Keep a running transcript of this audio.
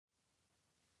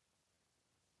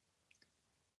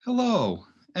Hello,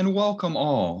 and welcome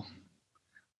all.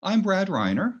 I'm Brad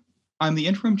Reiner. I'm the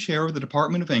interim chair of the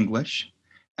Department of English,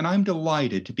 and I'm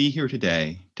delighted to be here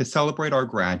today to celebrate our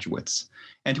graduates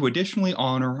and to additionally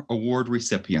honor award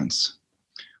recipients.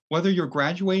 Whether you're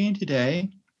graduating today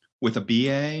with a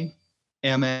BA,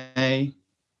 MA,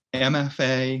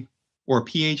 MFA, or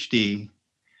PhD,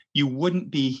 you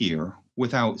wouldn't be here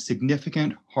without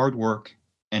significant hard work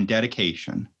and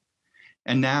dedication.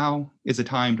 And now is a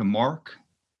time to mark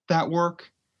that work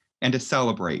and to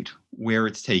celebrate where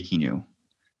it's taking you.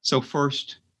 So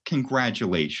first,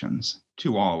 congratulations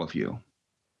to all of you.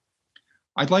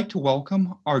 I'd like to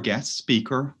welcome our guest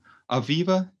speaker,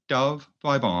 Aviva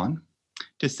Dove-Viebahn,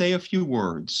 to say a few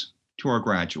words to our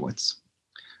graduates.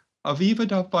 Aviva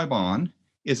Dove-Viebahn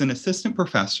is an assistant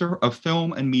professor of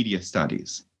film and media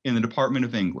studies in the Department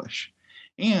of English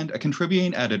and a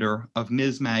contributing editor of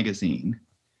Ms. Magazine.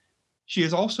 She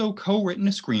has also co-written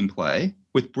a screenplay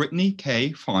with Brittany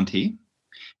K. Fonte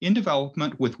in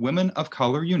development with Women of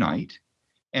Color Unite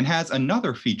and has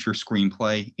another feature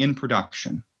screenplay in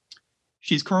production.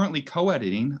 She's currently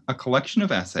co-editing a collection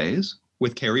of essays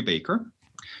with Carrie Baker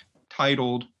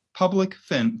titled Public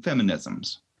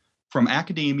Feminisms, From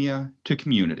Academia to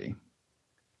Community,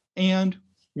 and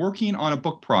working on a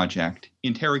book project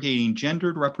interrogating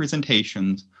gendered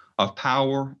representations of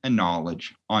power and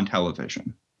knowledge on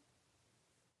television.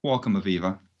 Welcome,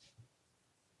 Aviva.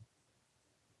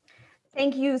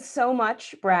 Thank you so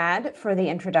much, Brad, for the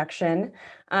introduction,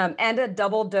 and a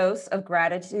double dose of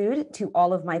gratitude to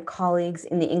all of my colleagues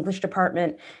in the English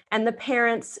department and the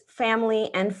parents, family,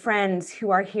 and friends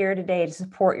who are here today to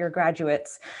support your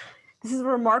graduates. This is a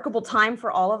remarkable time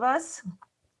for all of us,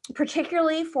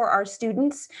 particularly for our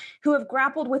students who have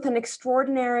grappled with an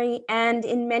extraordinary and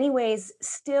in many ways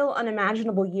still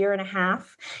unimaginable year and a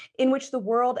half in which the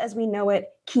world as we know it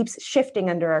keeps shifting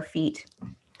under our feet.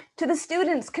 To the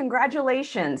students,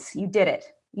 congratulations, you did it,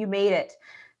 you made it.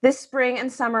 This spring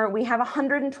and summer, we have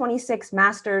 126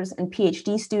 master's and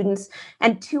PhD students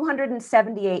and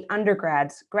 278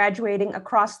 undergrads graduating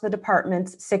across the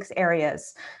department's 6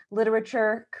 areas: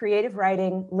 literature, creative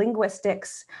writing,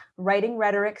 linguistics, writing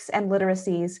rhetorics and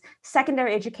literacies,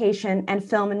 secondary education, and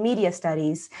film and media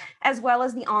studies, as well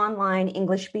as the online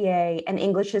English BA and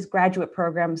English's graduate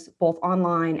programs, both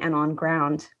online and on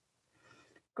ground.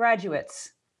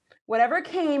 Graduates, whatever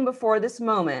came before this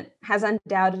moment has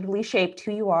undoubtedly shaped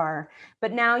who you are,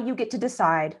 but now you get to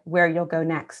decide where you'll go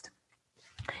next.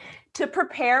 To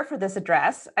prepare for this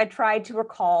address, I tried to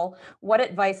recall what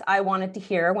advice I wanted to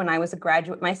hear when I was a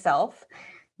graduate myself.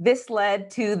 This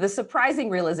led to the surprising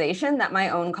realization that my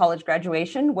own college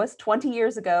graduation was 20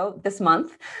 years ago this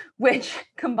month, which,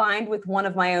 combined with one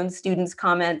of my own students'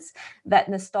 comments that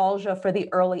nostalgia for the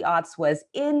early aughts was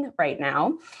in right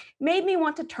now, made me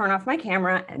want to turn off my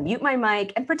camera and mute my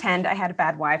mic and pretend I had a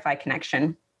bad Wi-Fi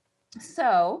connection.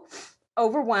 So,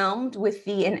 overwhelmed with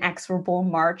the inexorable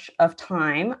march of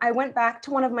time, I went back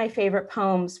to one of my favorite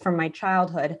poems from my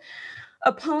childhood,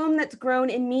 a poem that's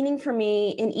grown in meaning for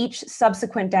me in each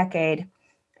subsequent decade.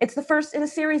 It's the first in a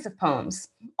series of poems,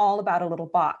 all about a little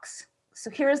box. So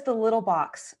here's The Little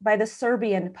Box by the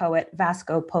Serbian poet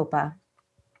Vasco Popa.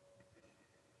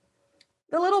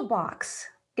 The little box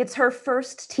gets her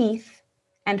first teeth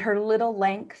and her little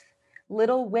length,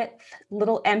 little width,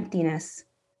 little emptiness,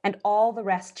 and all the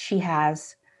rest she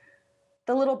has.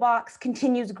 The little box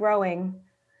continues growing.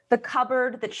 The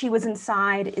cupboard that she was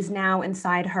inside is now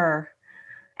inside her.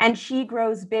 And she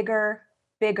grows bigger,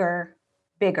 bigger,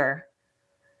 bigger.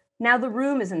 Now the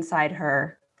room is inside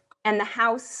her, and the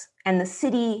house, and the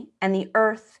city, and the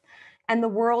earth, and the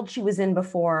world she was in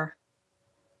before.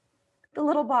 The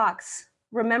little box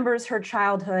remembers her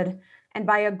childhood, and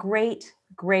by a great,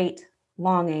 great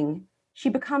longing, she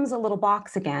becomes a little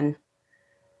box again.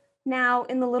 Now,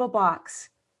 in the little box,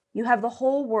 you have the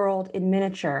whole world in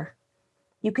miniature.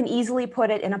 You can easily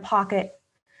put it in a pocket,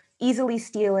 easily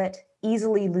steal it,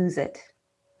 easily lose it.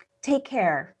 Take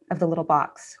care of the little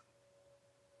box.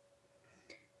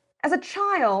 As a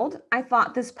child, I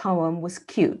thought this poem was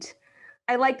cute.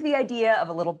 I liked the idea of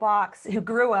a little box who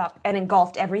grew up and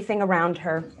engulfed everything around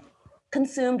her,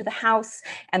 consumed the house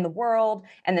and the world,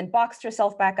 and then boxed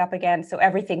herself back up again so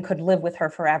everything could live with her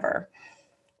forever.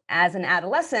 As an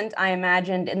adolescent, I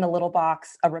imagined in the little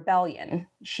box a rebellion.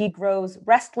 She grows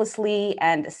restlessly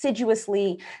and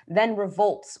assiduously, then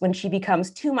revolts when she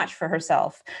becomes too much for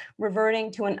herself, reverting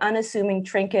to an unassuming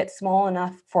trinket small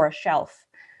enough for a shelf.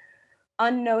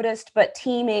 Unnoticed but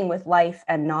teeming with life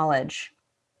and knowledge.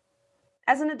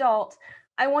 As an adult,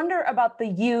 I wonder about the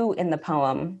you in the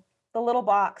poem. The little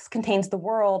box contains the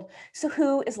world, so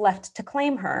who is left to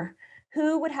claim her?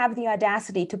 Who would have the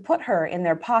audacity to put her in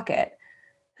their pocket?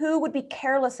 Who would be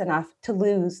careless enough to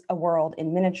lose a world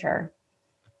in miniature?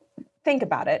 Think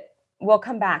about it. We'll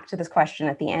come back to this question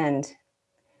at the end.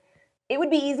 It would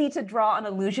be easy to draw an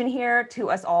illusion here to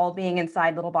us all being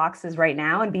inside little boxes right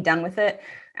now and be done with it.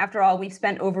 After all, we've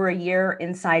spent over a year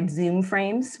inside Zoom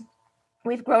frames.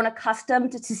 We've grown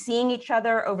accustomed to seeing each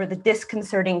other over the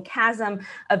disconcerting chasm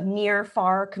of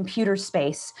near-far computer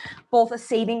space, both a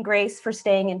saving grace for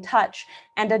staying in touch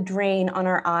and a drain on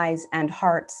our eyes and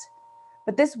hearts.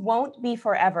 But this won't be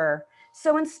forever.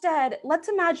 So instead, let's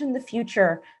imagine the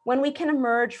future when we can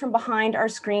emerge from behind our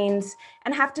screens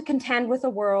and have to contend with a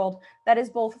world that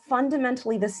is both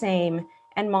fundamentally the same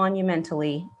and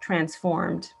monumentally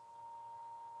transformed.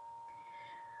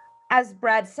 As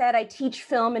Brad said, I teach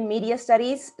film and media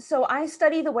studies, so I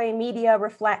study the way media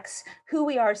reflects who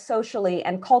we are socially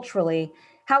and culturally,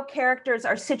 how characters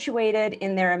are situated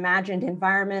in their imagined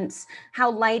environments, how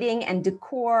lighting and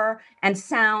decor and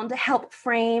sound help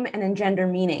frame and engender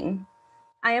meaning.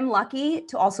 I am lucky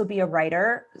to also be a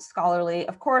writer, scholarly,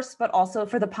 of course, but also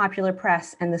for the popular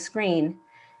press and the screen.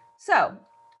 So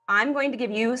I'm going to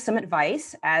give you some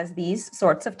advice, as these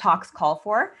sorts of talks call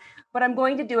for, but I'm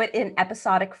going to do it in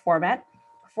episodic format.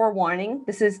 Forewarning,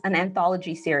 this is an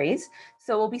anthology series,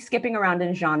 so we'll be skipping around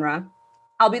in genre.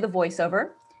 I'll be the voiceover.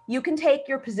 You can take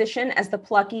your position as the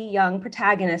plucky young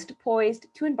protagonist poised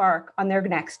to embark on their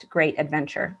next great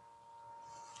adventure.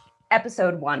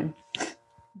 Episode 1.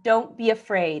 Don't be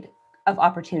afraid of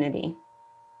opportunity.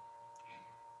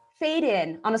 Fade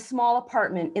in on a small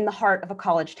apartment in the heart of a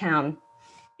college town.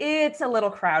 It's a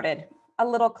little crowded, a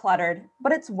little cluttered,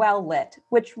 but it's well lit,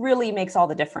 which really makes all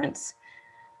the difference.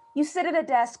 You sit at a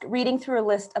desk reading through a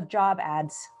list of job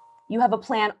ads. You have a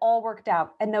plan all worked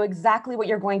out and know exactly what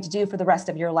you're going to do for the rest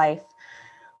of your life.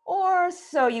 Or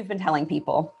so you've been telling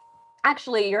people.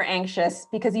 Actually, you're anxious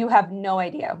because you have no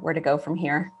idea where to go from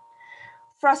here.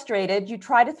 Frustrated, you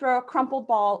try to throw a crumpled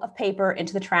ball of paper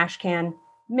into the trash can,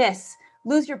 miss,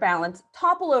 lose your balance,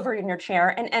 topple over in your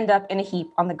chair, and end up in a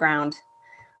heap on the ground.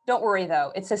 Don't worry,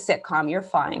 though. It's a sitcom. You're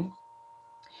fine.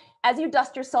 As you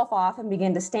dust yourself off and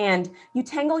begin to stand, you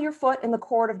tangle your foot in the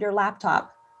cord of your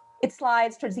laptop. It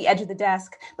slides towards the edge of the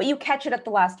desk, but you catch it at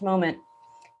the last moment.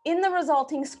 In the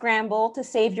resulting scramble to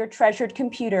save your treasured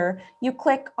computer, you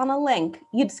click on a link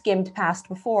you'd skimmed past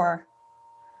before.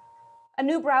 A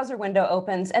new browser window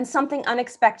opens and something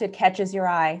unexpected catches your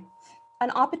eye. An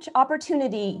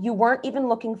opportunity you weren't even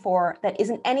looking for that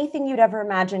isn't anything you'd ever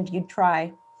imagined you'd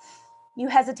try. You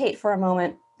hesitate for a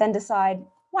moment, then decide,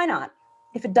 why not?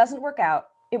 If it doesn't work out,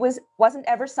 it wasn't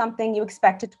ever something you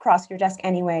expected to cross your desk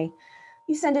anyway.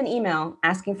 You send an email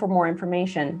asking for more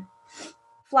information.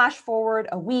 Flash forward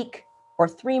a week or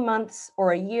 3 months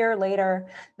or a year later,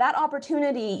 that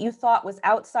opportunity you thought was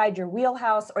outside your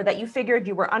wheelhouse or that you figured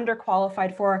you were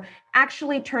underqualified for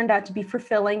actually turned out to be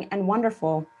fulfilling and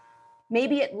wonderful.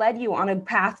 Maybe it led you on a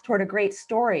path toward a great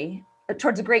story,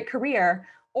 towards a great career,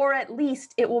 or at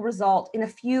least it will result in a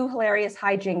few hilarious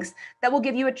hijinks that will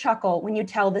give you a chuckle when you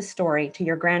tell this story to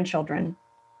your grandchildren.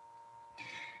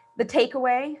 The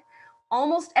takeaway: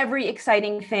 almost every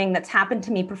exciting thing that's happened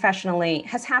to me professionally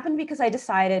has happened because I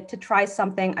decided to try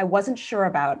something I wasn't sure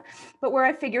about, but where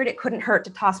I figured it couldn't hurt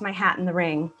to toss my hat in the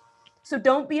ring. So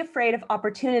don't be afraid of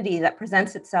opportunity that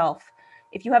presents itself.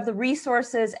 If you have the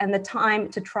resources and the time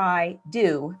to try,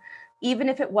 do, even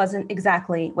if it wasn't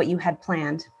exactly what you had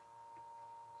planned.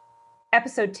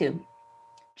 Episode 2.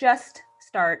 Just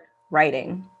start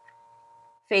writing.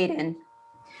 Fade in.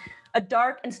 A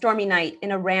dark and stormy night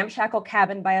in a ramshackle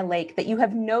cabin by a lake that you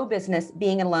have no business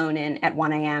being alone in at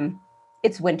 1 a.m.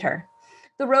 It's winter.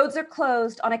 The roads are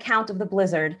closed on account of the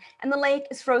blizzard, and the lake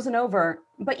is frozen over,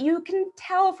 but you can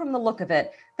tell from the look of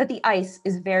it that the ice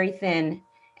is very thin,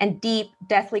 and deep,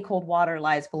 deathly cold water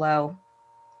lies below.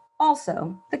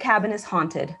 Also, the cabin is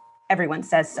haunted. Everyone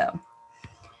says so.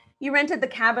 You rented the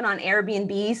cabin on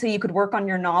Airbnb so you could work on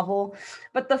your novel,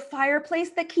 but the fireplace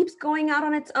that keeps going out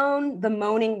on its own, the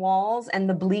moaning walls, and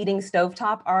the bleeding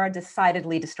stovetop are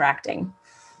decidedly distracting.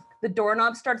 The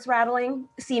doorknob starts rattling,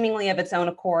 seemingly of its own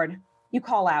accord. You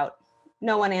call out.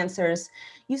 No one answers.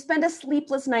 You spend a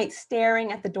sleepless night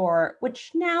staring at the door,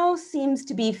 which now seems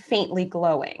to be faintly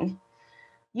glowing.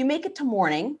 You make it to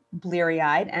morning,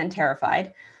 bleary-eyed and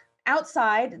terrified.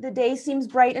 Outside, the day seems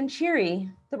bright and cheery.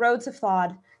 The roads have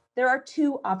thawed. There are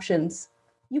 2 options.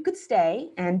 You could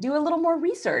stay and do a little more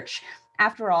research.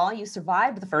 After all, you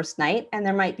survived the first night, and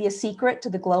there might be a secret to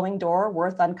the glowing door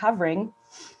worth uncovering.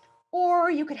 Or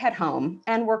you could head home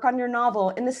and work on your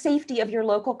novel in the safety of your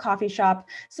local coffee shop,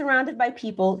 surrounded by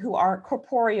people who are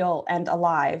corporeal and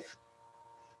alive.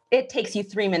 It takes you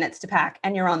 3 minutes to pack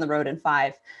and you're on the road in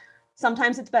 5.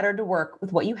 Sometimes it's better to work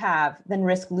with what you have than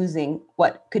risk losing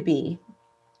what could be.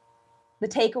 The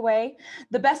takeaway,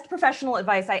 the best professional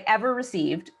advice I ever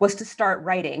received was to start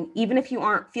writing, even if you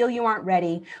feel you aren't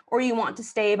ready or you want to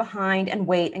stay behind and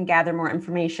wait and gather more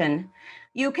information.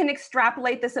 You can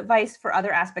extrapolate this advice for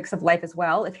other aspects of life as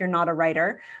well if you're not a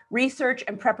writer. Research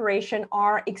and preparation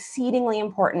are exceedingly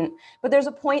important, but there's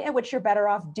a point at which you're better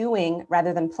off doing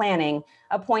rather than planning,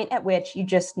 a point at which you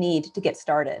just need to get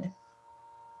started.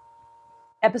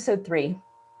 Episode 3.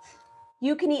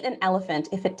 You can eat an elephant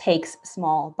if it takes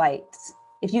small bites.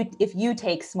 If you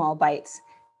take small bites,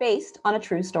 based on a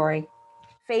true story.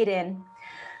 Fade in.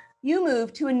 You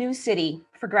move to a new city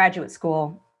for graduate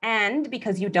school, and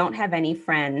because you don't have any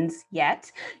friends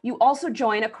yet, you also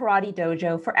join a karate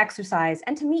dojo for exercise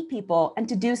and to meet people and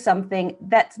to do something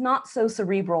that's not so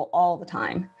cerebral all the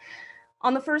time.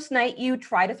 On the first night, you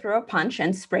try to throw a punch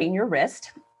and sprain your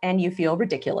wrist, and you feel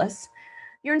ridiculous.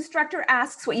 Your instructor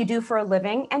asks what you do for a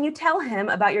living, and you tell him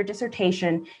about your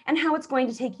dissertation and how it's going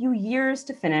to take you years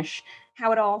to finish,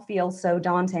 how it all feels so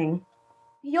daunting.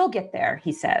 You'll get there,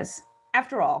 he says.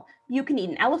 After all, you can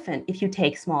eat an elephant if you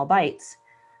take small bites.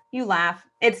 You laugh.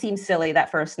 It seems silly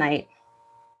that first night.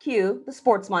 Cue the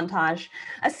sports montage.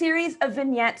 A series of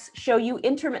vignettes show you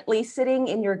intermittently sitting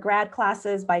in your grad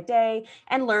classes by day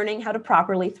and learning how to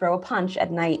properly throw a punch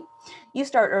at night. You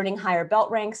start earning higher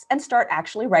belt ranks and start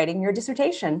actually writing your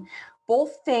dissertation.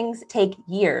 Both things take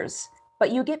years, but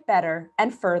you get better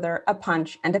and further a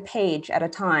punch and a page at a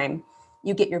time.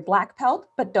 You get your black belt,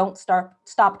 but don't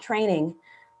stop training.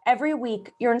 Every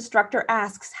week, your instructor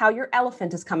asks how your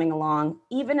elephant is coming along,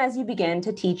 even as you begin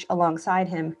to teach alongside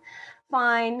him.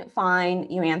 Fine,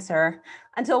 you answer,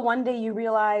 until one day you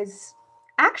realize,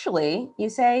 actually, you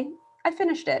say, I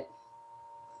finished it.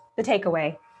 The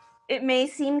takeaway. It may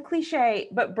seem cliche,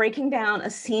 but breaking down a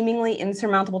seemingly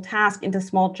insurmountable task into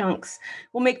small chunks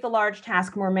will make the large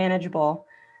task more manageable.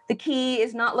 The key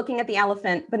is not looking at the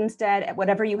elephant, but instead at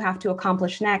whatever you have to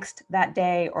accomplish next, that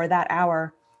day or that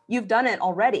hour. You've done it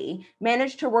already,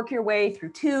 managed to work your way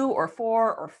through 2 or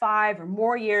 4 or 5 or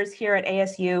more years here at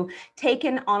ASU,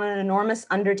 taken on an enormous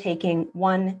undertaking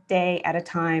one day at a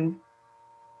time.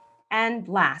 And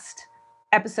last,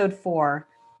 episode 4,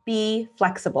 be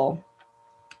flexible.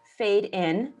 Fade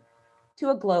in to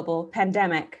a global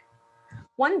pandemic.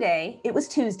 One day, it was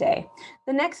Tuesday.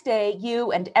 The next day,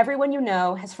 you and everyone you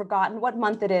know has forgotten what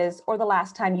month it is or the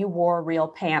last time you wore real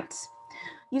pants.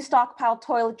 You stockpile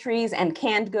toiletries and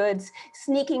canned goods,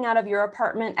 sneaking out of your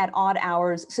apartment at odd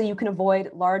hours so you can avoid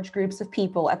large groups of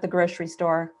people at the grocery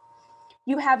store.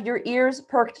 You have your ears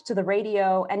perked to the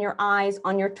radio and your eyes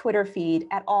on your Twitter feed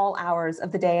at all hours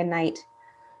of the day and night.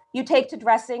 You take to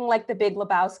dressing like the Big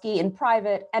Lebowski in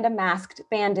private and a masked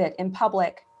bandit in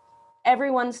public.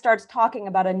 Everyone starts talking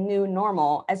about a new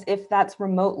normal as if that's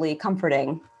remotely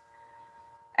comforting.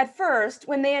 At first,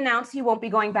 when they announce you won't be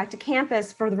going back to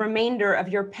campus for the remainder of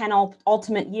your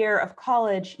penultimate year of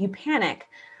college, you panic.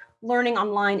 Learning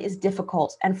online is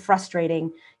difficult and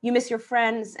frustrating. You miss your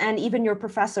friends and even your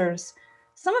professors.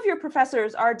 Some of your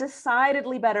professors are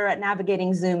decidedly better at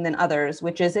navigating Zoom than others,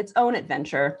 which is its own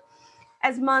adventure.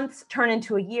 As months turn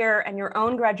into a year and your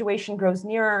own graduation grows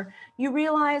nearer, you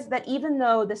realize that even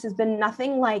though this has been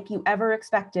nothing like you ever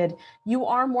expected, you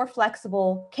are more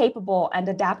flexible, capable, and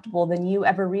adaptable than you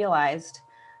ever realized.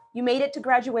 You made it to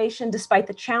graduation despite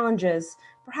the challenges,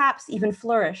 perhaps even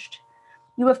flourished.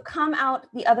 You have come out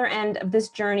the other end of this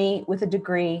journey with a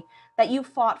degree that you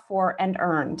fought for and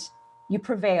earned. You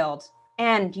prevailed,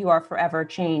 and you are forever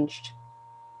changed.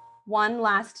 One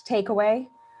last takeaway.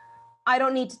 I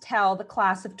don't need to tell the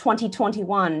class of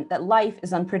 2021 that life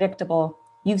is unpredictable.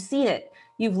 You've seen it.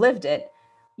 You've lived it.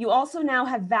 You also now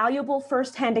have valuable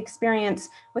firsthand experience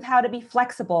with how to be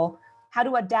flexible, how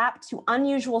to adapt to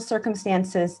unusual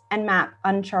circumstances and map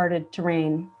uncharted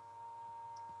terrain.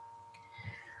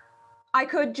 I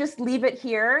could just leave it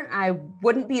here. I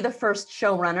wouldn't be the first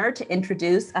showrunner to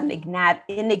introduce an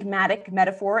enigmatic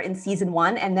metaphor in season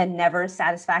 1 and then never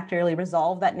satisfactorily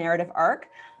resolve that narrative arc,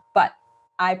 but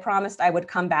I promised I would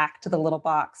come back to the little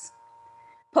box.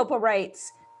 Popa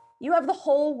writes, you have the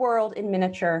whole world in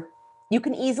miniature. You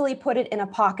can easily put it in a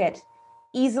pocket,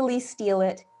 easily steal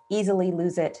it, easily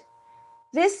lose it.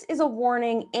 This is a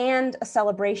warning and a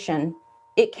celebration.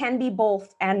 It can be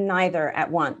both and neither at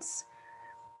once.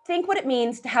 Think what it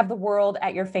means to have the world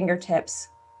at your fingertips.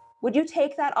 Would you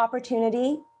take that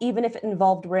opportunity, even if it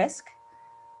involved risk?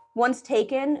 Once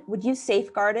taken, would you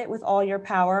safeguard it with all your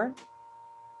power?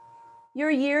 Your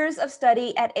years of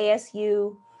study at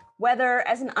ASU, whether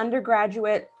as an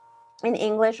undergraduate in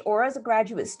English or as a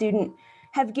graduate student,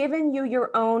 have given you your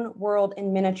own world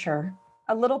in miniature,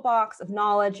 a little box of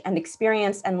knowledge and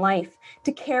experience and life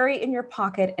to carry in your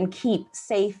pocket and keep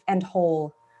safe and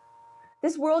whole.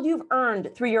 This world you've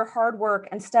earned through your hard work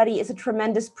and study is a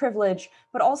tremendous privilege,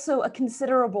 but also a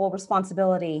considerable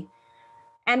responsibility.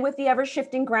 And with the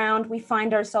ever-shifting ground we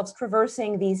find ourselves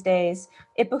traversing these days,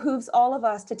 it behooves all of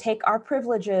us to take our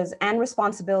privileges and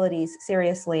responsibilities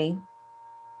seriously.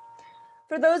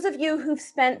 For those of you who've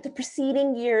spent the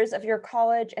preceding years of your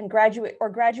college and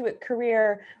graduate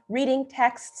career reading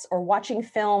texts or watching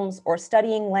films or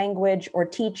studying language or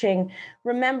teaching,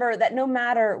 remember that no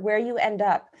matter where you end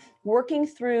up, working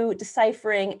through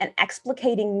deciphering and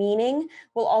explicating meaning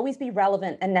will always be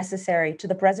relevant and necessary to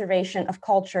the preservation of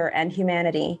culture and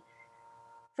humanity.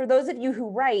 For those of you who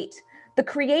write, the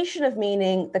creation of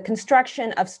meaning, the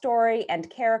construction of story and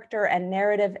character and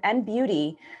narrative and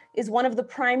beauty is one of the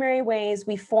primary ways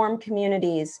we form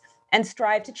communities and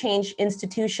strive to change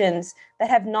institutions that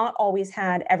have not always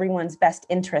had everyone's best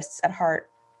interests at heart.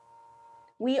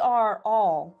 We are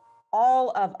all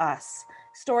of us,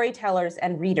 storytellers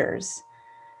and readers.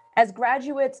 As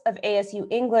graduates of ASU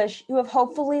English, you have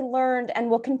hopefully learned and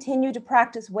will continue to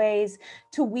practice ways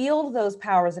to wield those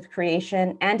powers of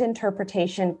creation and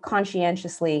interpretation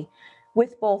conscientiously,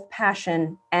 with both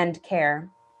passion and care.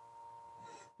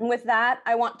 And with that,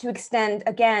 I want to extend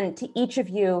again to each of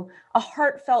you a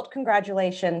heartfelt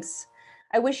congratulations.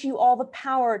 I wish you all the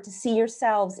power to see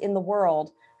yourselves in the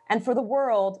world and for the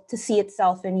world to see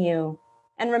itself in you.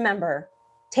 And remember,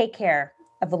 take care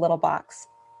of the little box.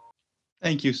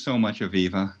 Thank you so much,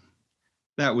 Aviva.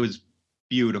 That was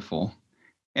beautiful.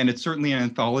 And it's certainly an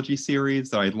anthology series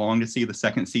that I'd long to see the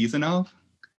second season of,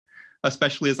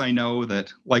 especially as I know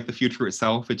that, like the future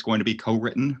itself, it's going to be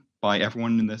co-written by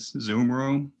everyone in this Zoom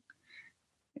room,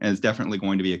 and it's definitely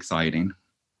going to be exciting.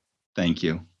 Thank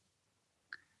you.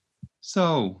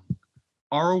 So,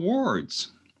 our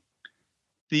awards.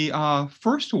 The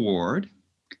first award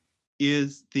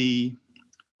is the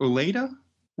Uleda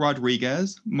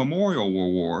Rodriguez Memorial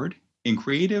Award in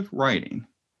Creative Writing.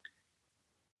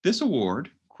 This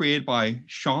award, created by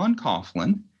Sean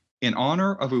Coughlin in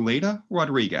honor of Uleda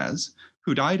Rodriguez,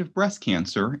 who died of breast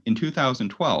cancer in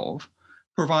 2012,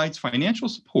 provides financial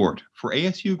support for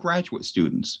ASU graduate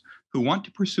students who want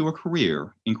to pursue a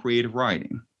career in creative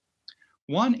writing.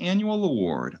 One annual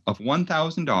award of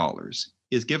 $1,000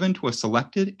 is given to a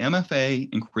selected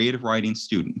MFA in creative writing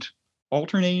student,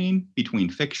 alternating between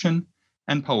fiction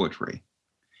and poetry.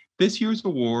 This year's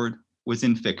award was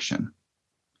in fiction.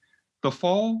 The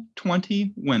Fall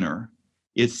 20 winner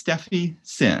is Steffi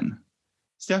Sin.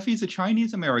 Steffi is a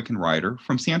Chinese-American writer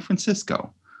from San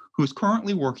Francisco who's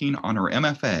currently working on her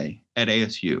MFA at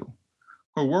ASU.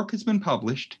 Her work has been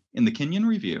published in the Kenyon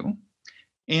Review,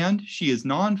 and she is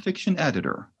nonfiction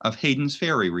editor of Hayden's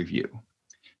Ferry Review.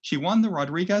 She won the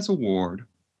Rodriguez Award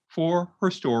for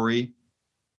her story,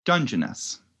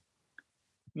 Dungeness.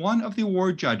 One of the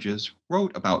award judges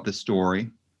wrote about this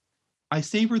story, "I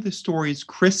savor the story's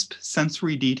crisp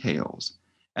sensory details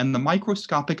and the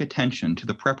microscopic attention to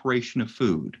the preparation of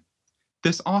food.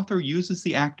 This author uses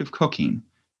the act of cooking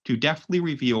to deftly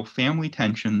reveal family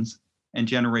tensions and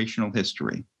generational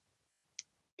history."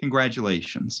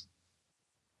 Congratulations.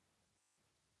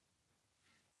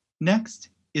 Next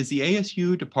is the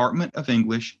ASU Department of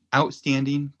English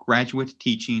Outstanding Graduate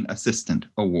Teaching Assistant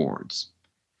Awards.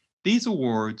 These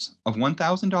awards of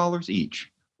 $1,000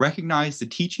 each recognize the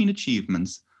teaching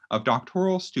achievements of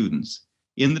doctoral students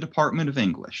in the Department of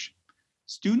English.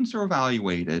 Students are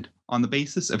evaluated on the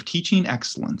basis of teaching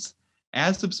excellence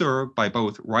as observed by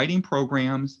both writing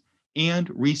programs and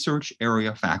research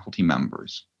area faculty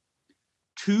members.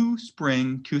 Two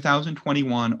spring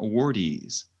 2021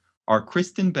 awardees are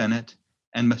Kristen Bennett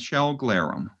and Michelle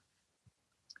Glarum.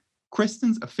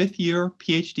 Kristen's a fifth-year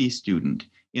PhD student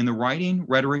in the Writing,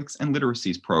 Rhetorics, and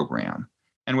Literacies program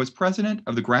and was president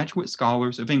of the Graduate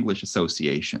Scholars of English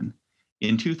Association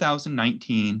in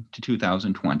 2019 to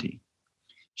 2020.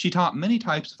 She taught many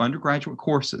types of undergraduate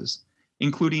courses,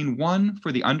 including one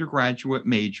for the undergraduate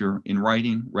major in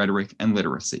Writing, Rhetoric, and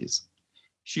Literacies.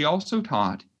 She also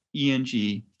taught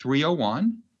ENG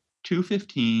 301,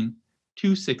 215,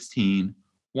 216,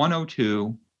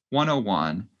 102,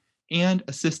 101, and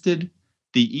assisted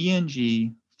the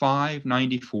ENG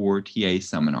 594 TA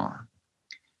seminar.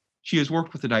 She has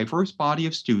worked with a diverse body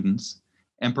of students,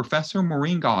 and Professor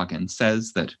Maureen Goggins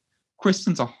says that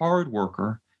Kristen's a hard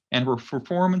worker and her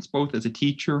performance both as a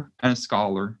teacher and a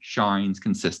scholar shines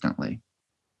consistently.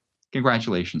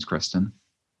 Congratulations, Kristen.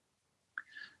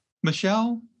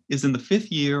 Michelle is in the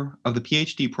fifth year of the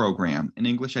PhD program in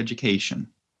English education.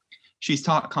 She's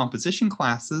taught composition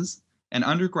classes and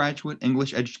undergraduate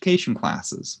English education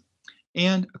classes.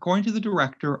 And according to the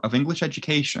Director of English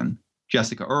Education,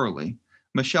 Jessica Early,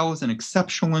 Michelle is an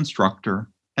exceptional instructor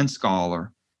and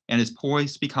scholar and is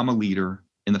poised to become a leader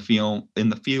in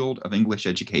the field of English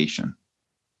education.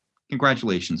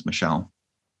 Congratulations, Michelle.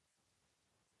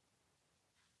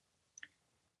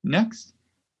 Next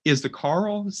is the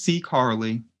Carl C.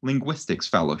 Carley Linguistics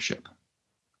Fellowship.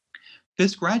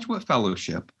 This graduate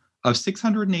fellowship of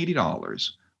 $680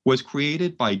 was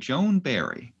created by Joan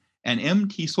Barry, an M.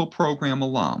 Teasel program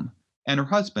alum, and her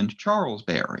husband, Charles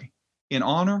Barry, in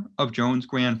honor of Joan's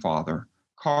grandfather,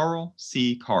 Carl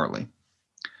C. Carley.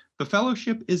 The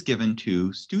fellowship is given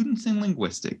to students in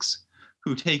linguistics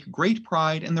who take great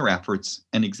pride in their efforts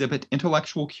and exhibit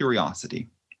intellectual curiosity.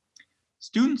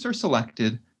 Students are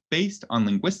selected based on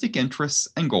linguistic interests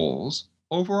and goals,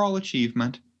 overall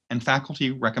achievement, and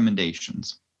faculty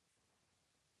recommendations.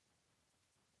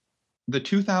 The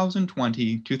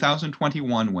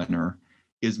 2020-2021 winner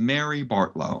is Mary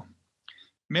Bartlow.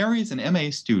 Mary is an MA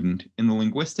student in the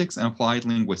Linguistics and Applied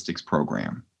Linguistics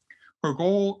program. Her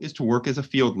goal is to work as a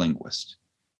field linguist,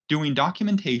 doing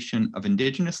documentation of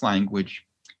Indigenous language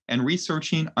and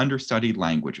researching understudied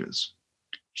languages.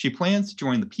 She plans to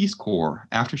join the Peace Corps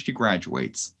after she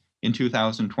graduates in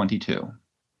 2022.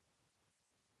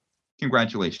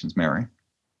 Congratulations, Mary.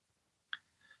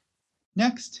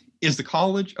 Next is the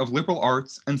College of Liberal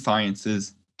Arts and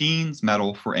Sciences Dean's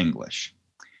Medal for English.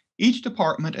 Each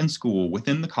department and school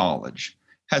within the college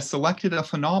has selected a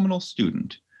phenomenal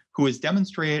student who has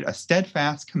demonstrated a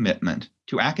steadfast commitment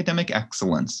to academic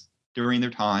excellence during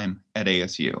their time at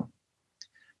ASU.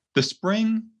 The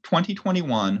Spring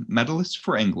 2021 medalist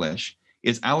for English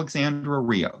is Alexandra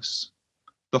Rios.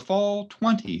 The Fall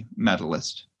 20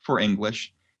 medalist for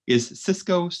English is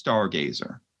Cisco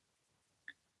Stargazer.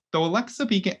 Though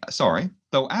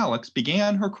Alex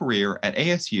began her career at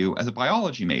ASU as a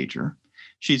biology major,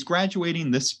 she's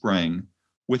graduating this spring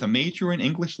with a major in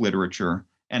English literature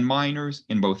and minors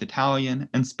in both Italian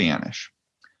and Spanish.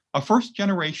 A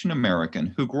first-generation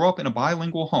American who grew up in a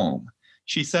bilingual home,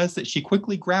 she says that she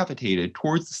quickly gravitated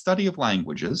towards the study of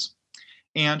languages,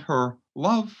 and her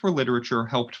love for literature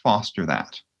helped foster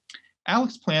that.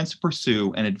 Alex plans to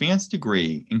pursue an advanced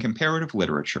degree in comparative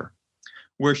literature,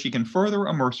 where she can further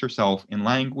immerse herself in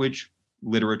language,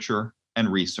 literature,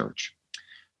 and research.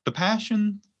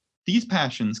 These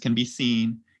passions can be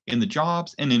seen in the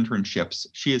jobs and internships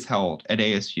she has held at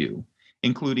ASU,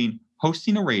 including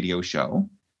hosting a radio show,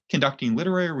 conducting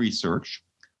literary research,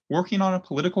 working on a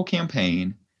political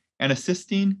campaign, and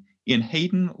assisting in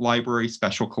Hayden Library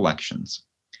special collections.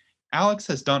 Alex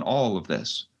has done all of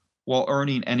this while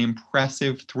earning an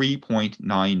impressive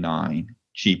 3.99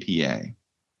 GPA.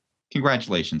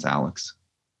 Congratulations, Alex.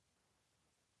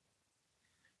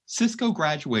 Cisco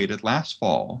graduated last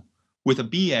fall with a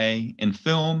BA in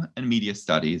Film and Media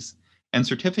Studies and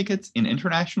certificates in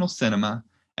International Cinema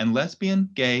and Lesbian,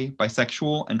 Gay,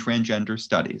 Bisexual, and Transgender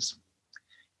Studies.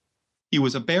 He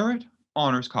was a Barrett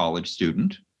Honors College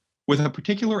student with a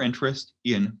particular interest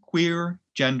in queer,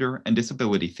 gender, and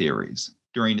disability theories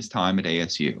during his time at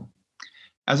ASU.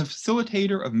 As a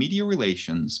facilitator of media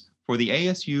relations for the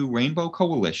ASU Rainbow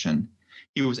Coalition,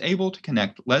 he was able to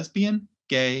connect lesbian,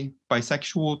 gay,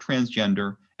 bisexual,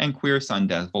 transgender, and queer Sun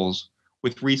Devils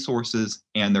with resources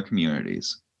and their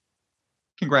communities.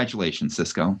 Congratulations,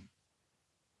 Cisco.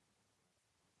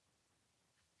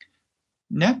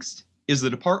 Next is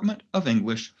the Department of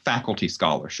English Faculty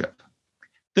Scholarship.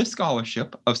 This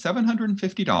scholarship of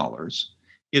 $750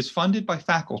 is funded by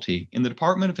faculty in the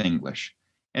Department of English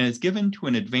and is given to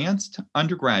an advanced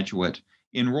undergraduate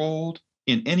enrolled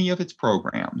in any of its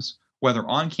programs, whether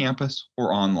on campus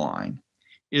or online.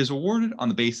 It is awarded on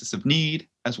the basis of need,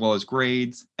 as well as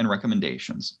grades and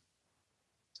recommendations.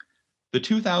 The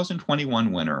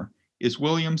 2021 winner is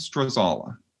William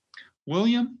Strazala.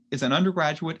 William is an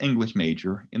undergraduate English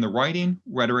major in the Writing,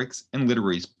 Rhetorics, and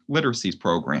Literacies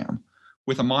program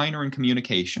with a minor in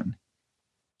communication.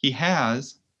 He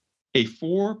has a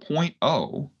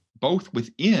 4.0 both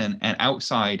within and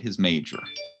outside his major,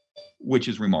 which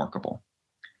is remarkable.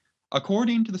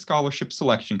 According to the Scholarship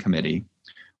Selection Committee,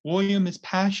 William is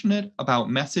passionate about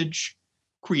message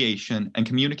creation and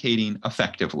communicating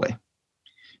effectively.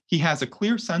 He has a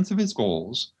clear sense of his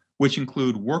goals, which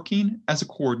include working as a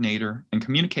coordinator and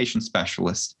communication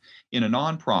specialist in a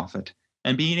nonprofit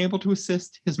and being able to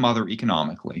assist his mother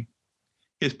economically.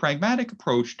 His pragmatic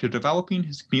approach to developing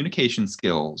his communication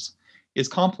skills is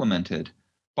complemented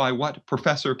by what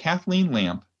Professor Kathleen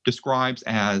Lamp describes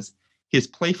as his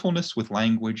playfulness with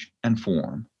language and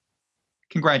form.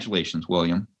 Congratulations,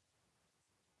 William.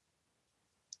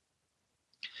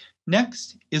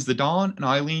 Next is the Don and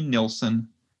Eileen Nilsson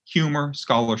Humor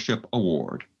Scholarship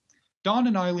Award. Don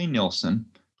and Eileen Nilsson,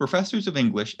 professors of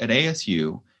English at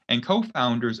ASU and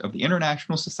co-founders of the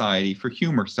International Society for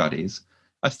Humor Studies,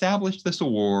 established this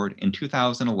award in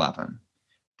 2011.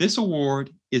 This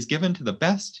award is given to the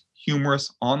best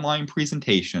humorous online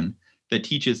presentation that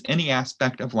teaches any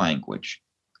aspect of language.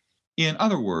 In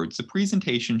other words, the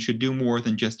presentation should do more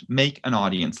than just make an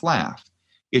audience laugh.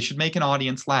 It should make an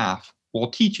audience laugh while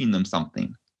teaching them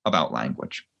something about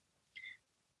language.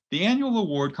 The annual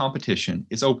award competition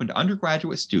is open to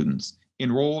undergraduate students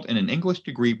enrolled in an English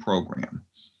degree program,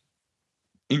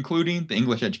 including the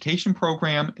English Education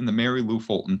program in the Mary Lou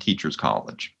Fulton Teachers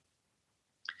College.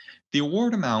 The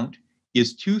award amount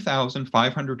is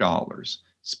 $2,500,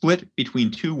 split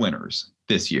between two winners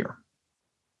this year.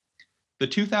 The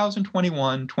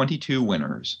 2021-22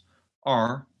 winners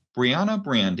are Brianna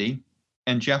Brandy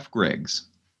and Jeff Griggs.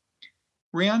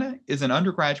 Brianna is an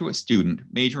undergraduate student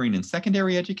majoring in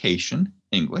secondary education,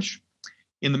 English,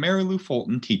 in the Mary Lou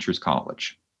Fulton Teachers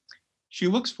College. She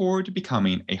looks forward to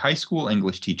becoming a high school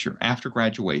English teacher after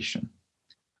graduation.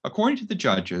 According to the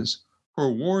judges, her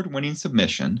award-winning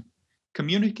submission,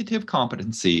 Communicative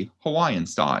Competency, Hawaiian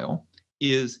Style,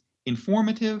 is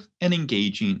informative and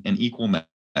engaging in equal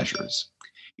measures.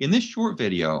 In this short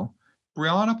video,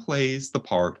 Brianna plays the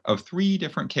part of three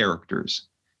different characters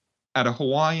at a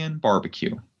Hawaiian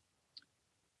barbecue.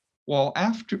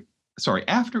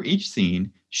 After each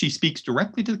scene, she speaks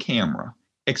directly to the camera,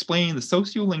 explaining the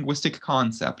sociolinguistic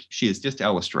concept she has just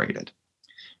illustrated.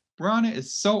 Brianna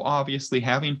is so obviously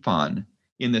having fun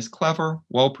in this clever,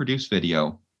 well-produced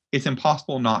video, it's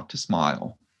impossible not to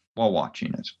smile while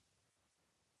watching it.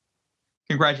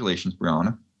 Congratulations,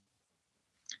 Brianna.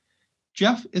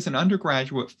 Jeff is an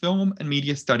undergraduate film and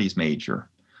media studies major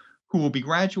who will be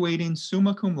graduating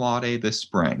summa cum laude this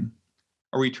spring.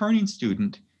 A returning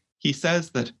student, he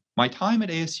says that my time at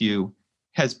ASU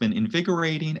has been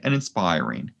invigorating and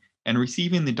inspiring, and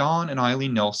receiving the Don and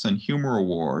Eileen Nilsson Humor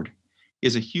Award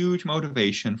is a huge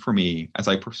motivation for me as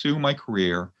I pursue my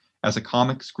career as a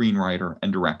comic screenwriter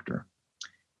and director.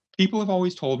 People have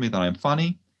always told me that I'm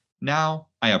funny. Now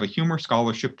I have a humor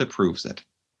scholarship that proves it.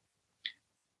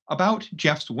 About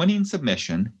Jeff's winning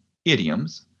submission,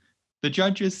 Idioms, the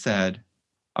judges said,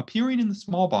 appearing in the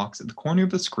small box at the corner of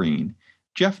the screen,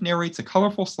 Jeff narrates a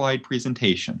colorful slide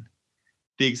presentation.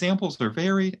 The examples are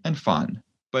varied and fun,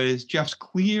 but it is Jeff's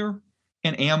clear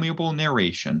and amiable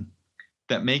narration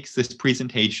that makes this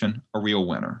presentation a real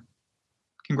winner.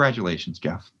 Congratulations,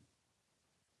 Jeff.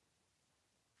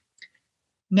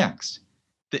 Next,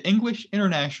 the English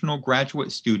International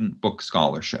Graduate Student Book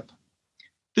Scholarship.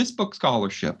 This book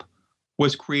scholarship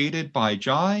was created by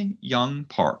Jai Young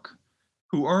Park,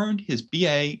 who earned his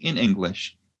BA in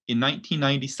English in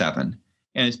 1997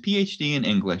 and his PhD in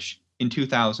English in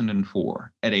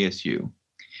 2004 at ASU.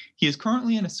 He is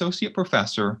currently an associate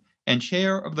professor and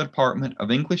chair of the Department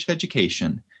of English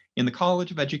Education in the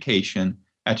College of Education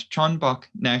at Chonbuk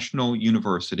National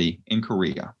University in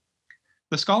Korea.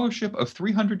 The scholarship of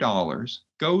 $300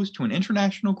 goes to an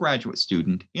international graduate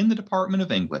student in the Department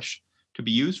of English to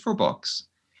be used for books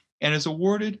and is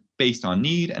awarded based on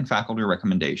need and faculty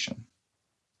recommendation.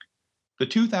 The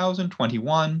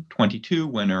 2021-22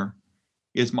 winner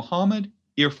is Muhammad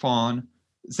Irfan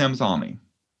Zamzami.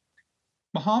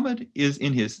 Muhammad is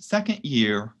in his second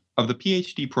year of the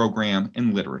PhD program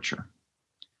in literature.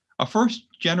 A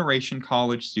first-generation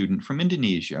college student from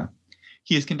Indonesia,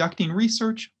 he is conducting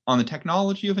research on the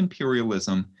technology of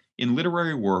imperialism in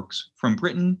literary works from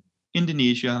Britain,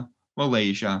 Indonesia,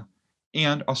 Malaysia,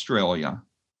 and Australia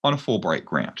on a Fulbright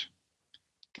grant.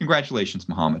 Congratulations,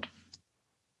 Muhammad.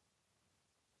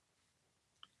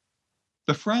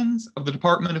 The Friends of the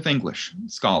Department of English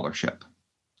Scholarship.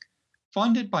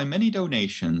 Funded by many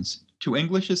donations to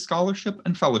English's Scholarship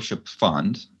and Fellowship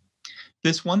Fund,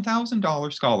 this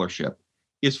 $1,000 scholarship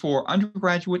is for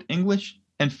undergraduate English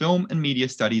and film and media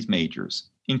studies majors,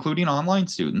 including online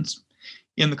students,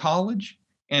 in the college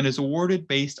and is awarded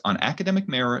based on academic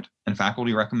merit and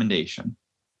faculty recommendation.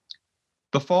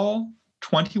 The Fall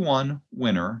 21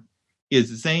 winner is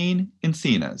Zane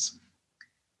Encinas.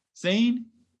 Zane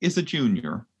is a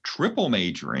junior, triple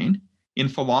majoring in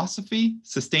philosophy,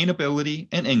 sustainability,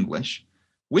 and English,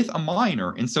 with a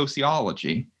minor in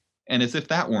sociology, and as if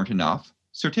that weren't enough,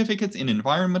 certificates in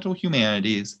environmental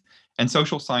humanities and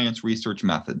social science research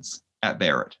methods at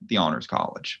Barrett, the Honors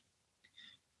College.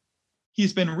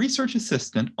 He's been a research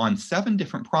assistant on 7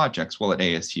 different projects while at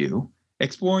ASU,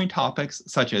 exploring topics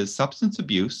such as substance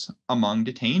abuse among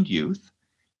detained youth,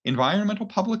 environmental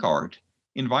public art,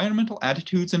 environmental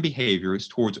attitudes and behaviors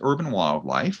towards urban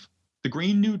wildlife, the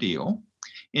Green New Deal,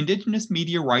 Indigenous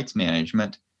media rights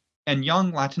management, and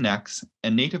young Latinx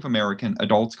and Native American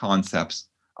adults' concepts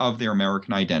of their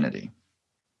American identity.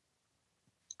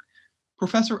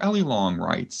 Professor Ellie Long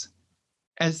writes,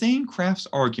 as Zane crafts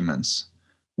arguments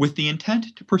with the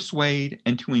intent to persuade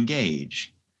and to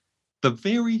engage, the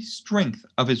very strength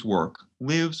of his work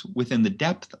lives within the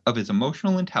depth of his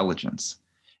emotional intelligence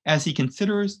as he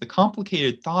considers the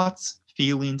complicated thoughts,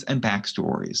 feelings, and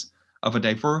backstories of a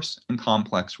diverse and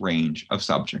complex range of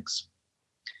subjects.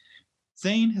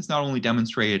 Zane has not only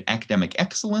demonstrated academic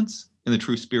excellence in the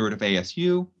true spirit of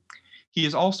ASU, he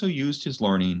has also used his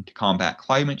learning to combat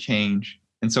climate change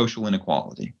and social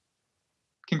inequality.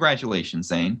 Congratulations,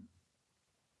 Zane.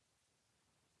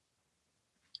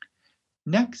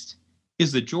 Next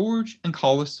is the George and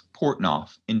Collis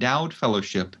Portnoff Endowed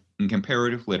Fellowship in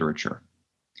Comparative Literature.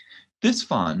 This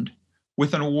fund,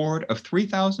 with an award of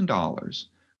 $3,000,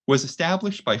 was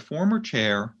established by former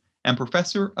chair and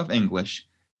professor of English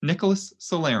Nicholas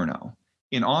Salerno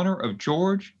in honor of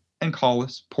George and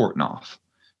Collis Portnoff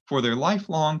for their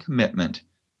lifelong commitment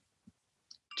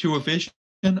to a vision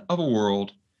of a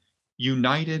world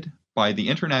united by the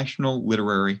international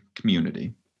literary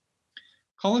community.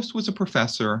 Collis was a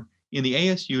professor in the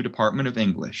ASU Department of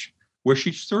English, where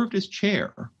she served as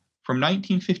chair from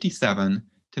 1957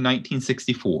 to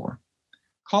 1964.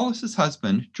 Collis's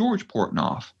husband, George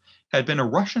Portnoff, had been a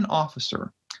Russian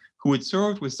officer who had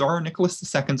served with Tsar Nicholas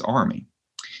II's army.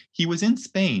 He was in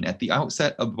Spain at the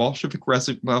outset of the Bolshevik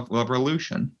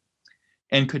Revolution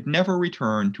and could never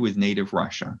return to his native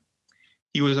Russia.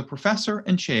 He was a professor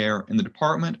and chair in the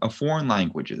Department of Foreign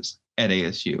Languages at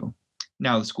ASU,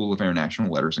 now the School of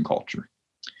International Letters and Culture.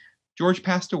 George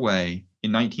passed away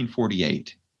in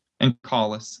 1948 and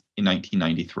Collis in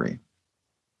 1993.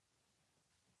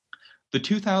 The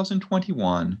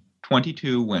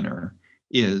 2021-22 winner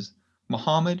is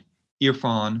Mohammed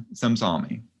Irfan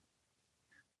Zamzami.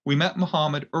 We met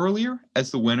Mohammed earlier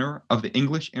as the winner of the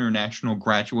English International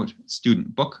Graduate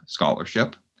Student Book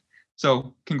Scholarship,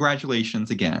 so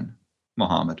congratulations again,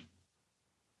 Mohammed.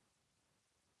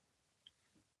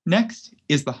 Next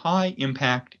is the High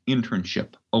Impact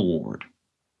Internship Award.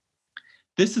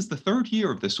 This is the third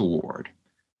year of this award,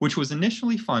 which was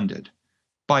initially funded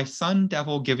by Sun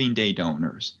Devil Giving Day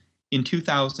donors in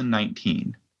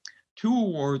 2019. Two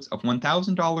awards of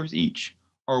 $1,000 each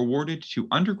are awarded to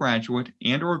undergraduate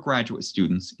and/or graduate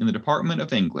students in the Department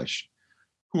of English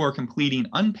who are completing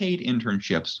unpaid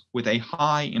internships with a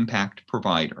high-impact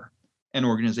provider, an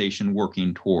organization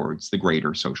working towards the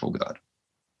greater social good.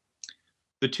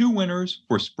 The two winners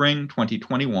for spring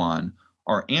 2021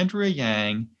 are Andrea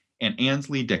Yang and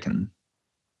Ansley Dicken.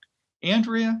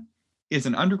 Andrea is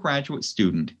an undergraduate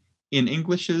student in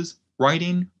English's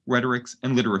Writing, Rhetorics,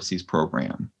 and Literacies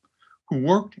program, who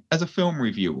worked as a film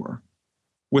reviewer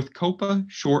with COPA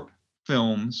Short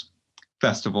Films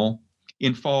Festival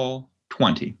in fall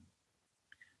 20.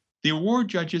 The award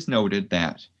judges noted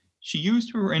that she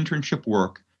used her internship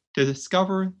work to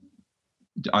discover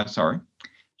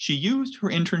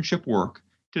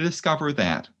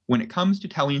that when it comes to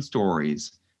telling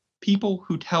stories, people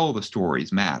who tell the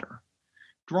stories matter.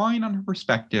 Drawing on her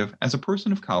perspective as a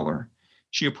person of color,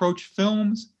 she approached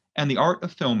films and the art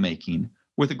of filmmaking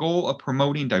with the goal of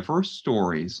promoting diverse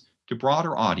stories to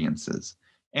broader audiences,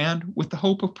 and with the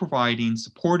hope of providing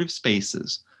supportive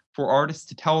spaces for artists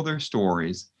to tell their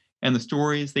stories and the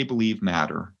stories they believe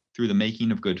matter through the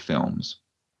making of good films.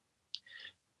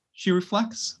 She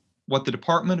reflects what the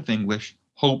Department of English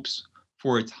hopes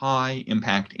for its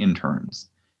high-impact interns,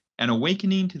 an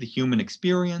awakening to the human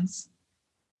experience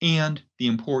and the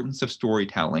importance of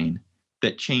storytelling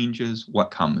that changes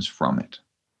what comes from it.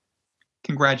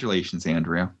 Congratulations,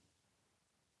 Andrea.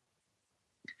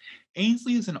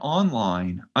 Ainsley is an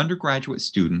online undergraduate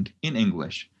student in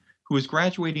English who is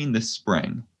graduating this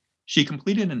spring. She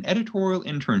completed an editorial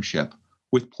internship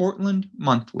with Portland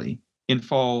Monthly in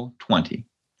fall 20.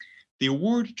 The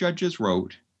award judges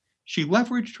wrote, she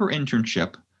leveraged her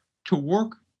internship to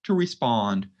work to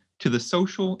respond to the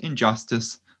social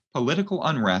injustice, political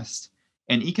unrest,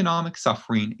 and economic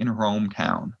suffering in her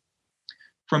hometown.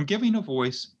 From giving a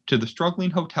voice to the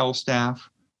struggling hotel staff,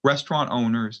 restaurant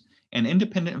owners, and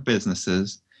independent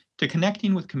businesses, to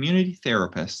connecting with community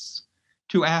therapists,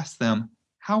 to ask them,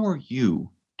 how are you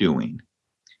doing?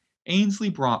 Ainsley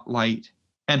brought light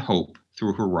and hope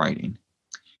through her writing.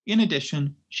 In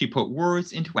addition, she put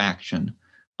words into action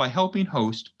by helping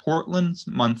host Portland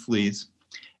Monthly's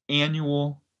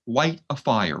annual Light a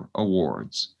Fire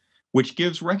Awards, which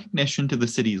gives recognition to the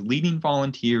city's leading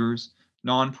volunteers,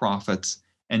 nonprofits,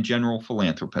 and general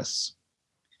philanthropists.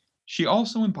 She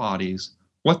also embodies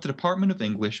what the Department of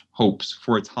English hopes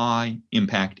for its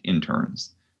high-impact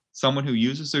interns, someone who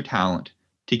uses their talent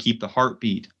to keep the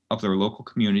heartbeat of their local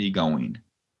community going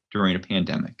during a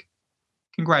pandemic.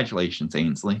 Congratulations,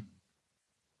 Ainsley.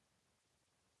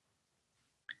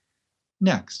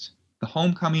 Next, the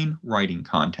Homecoming Writing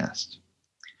Contest.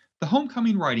 The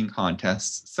Homecoming Writing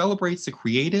Contest celebrates the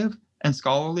creative and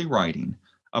scholarly writing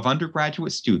of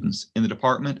undergraduate students in the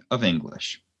Department of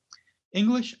English.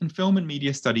 English and Film and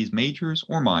Media Studies majors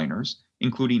or minors,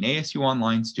 including ASU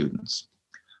Online students.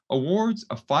 Awards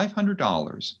of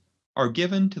 $500 are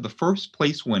given to the first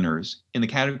place winners in the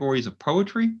categories of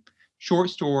poetry, short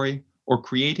story, or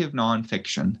creative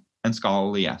nonfiction and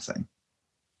scholarly essay.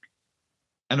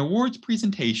 An awards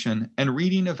presentation and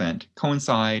reading event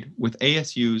coincide with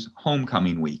ASU's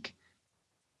Homecoming Week.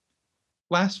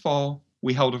 Last fall,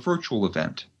 we held a virtual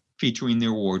event featuring the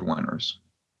award winners.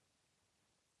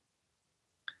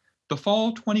 The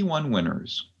Fall 21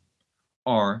 winners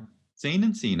are Zane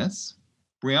Encinas,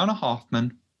 Brianna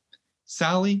Hoffman,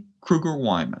 Sally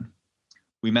Kruger-Wyman.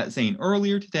 We met Zane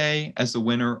earlier today as the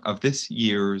winner of this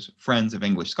year's Friends of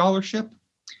English Scholarship.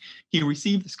 He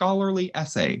received the Scholarly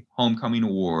Essay Homecoming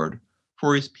Award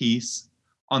for his piece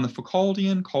on the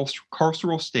Foucauldian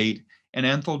carceral state and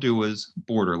Antholdua's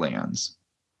borderlands.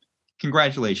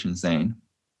 Congratulations, Zane.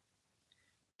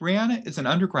 Brianna is an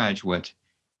undergraduate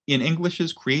in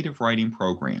English's creative writing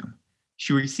program.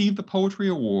 She received the Poetry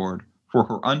Award for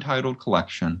her untitled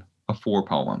collection of 4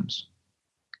 poems.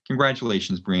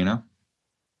 Congratulations, Brianna.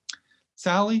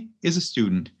 Sally is a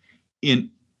student in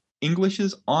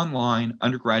English's online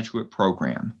undergraduate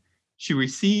program. She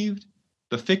received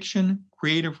the Fiction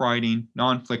Creative Writing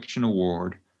Nonfiction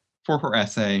Award for her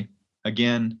essay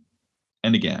Again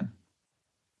and Again.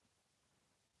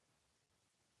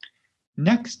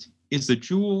 Next is the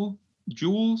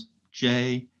Jules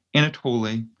J.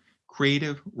 Anatole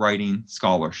Creative Writing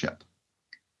Scholarship.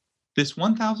 This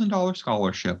 $1,000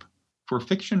 scholarship for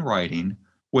fiction writing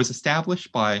was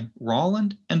established by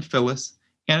Roland and Phyllis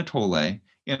Anatole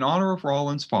in honor of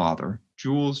Roland's father,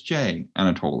 Jules J.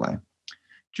 Anatole.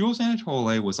 Jules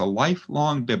Anatole was a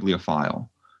lifelong bibliophile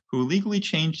who legally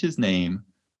changed his name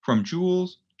from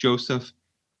Jules Joseph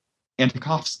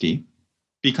Antikovsky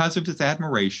because of his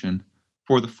admiration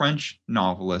for the French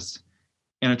novelist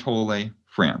Anatole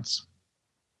France.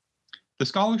 The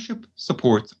scholarship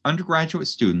supports undergraduate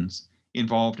students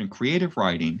involved in creative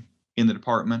writing in the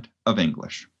Department of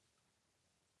English.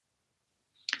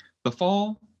 The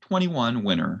Fall 21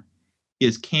 winner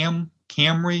is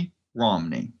Camry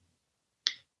Romney.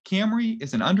 Camry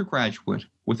is an undergraduate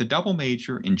with a double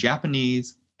major in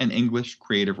Japanese and English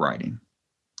creative writing.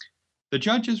 The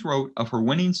judges wrote of her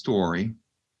winning story,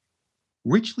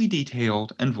 richly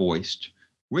detailed and voiced,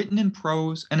 written in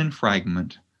prose and in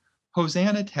fragment.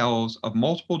 Hosanna tells of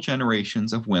multiple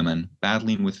generations of women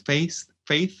battling with faith,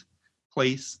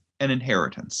 place, and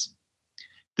inheritance.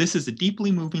 This is a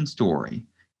deeply moving story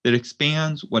that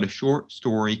expands what a short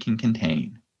story can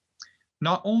contain.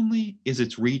 Not only is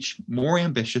its reach more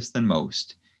ambitious than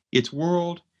most, its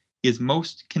world is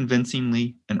most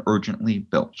convincingly and urgently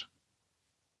built.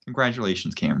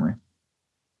 Congratulations, Camry.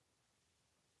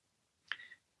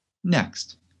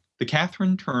 Next, the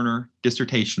Catherine Turner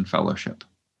Dissertation Fellowship.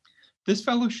 This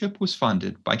fellowship was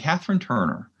funded by Catherine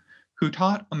Turner, who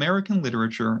taught American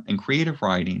literature and creative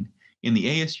writing in the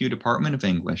ASU Department of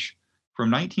English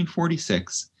from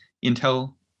 1946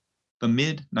 until the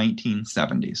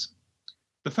mid-1970s.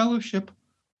 The fellowship,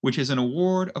 which is an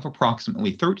award of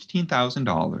approximately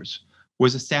 $13,000,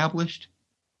 was established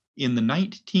in the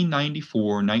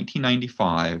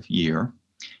 1994-1995 year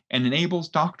and enables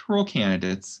doctoral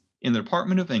candidates in the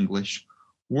Department of English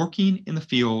working in the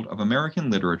field of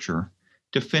American literature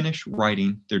to finish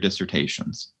writing their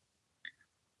dissertations.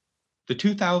 The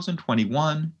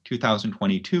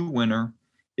 2021-2022 winner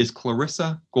is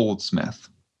Clarissa Goldsmith.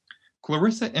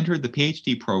 Clarissa entered the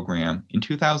PhD program in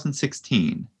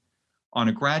 2016 on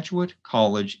a Graduate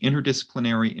College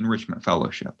Interdisciplinary Enrichment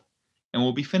Fellowship and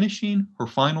will be finishing her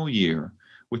final year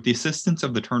with the assistance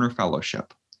of the Turner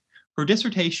Fellowship. Her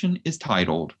dissertation is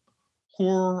titled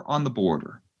Horror on the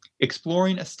Border,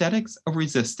 Exploring Aesthetics of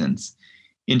Resistance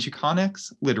in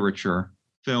Chicanx Literature,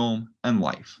 Film, and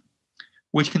Life,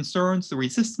 which concerns the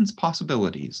resistance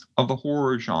possibilities of the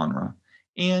horror genre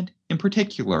and, in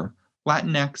particular,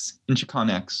 Latinx and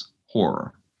Chicanx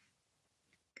horror.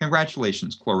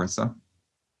 Congratulations, Clarissa.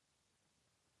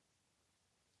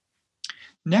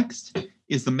 Next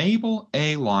is the Mabel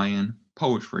A. Lyon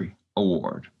Poetry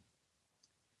Award.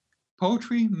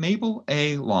 Poetry Mabel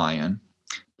A. Lyon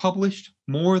published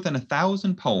more than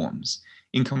 1,000 poems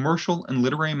in commercial and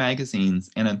literary magazines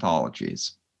and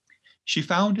anthologies. She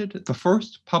founded the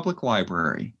first public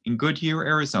library in Goodyear,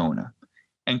 Arizona,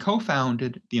 and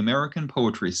co-founded the American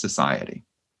Poetry Society,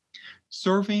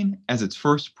 serving as its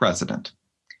first president.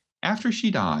 After she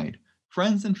died,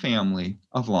 friends and family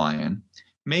of Lyon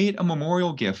made a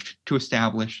memorial gift to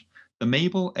establish the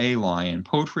Mabel A. Lyon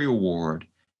Poetry Award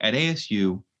at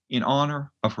ASU in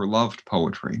honor of her loved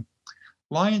poetry.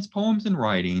 Lyon's poems and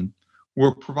writing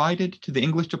were provided to the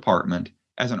English department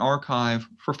as an archive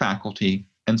for faculty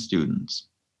and students.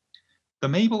 The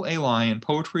Mabel A. Lyon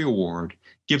Poetry Award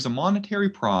gives a monetary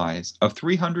prize of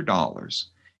 $300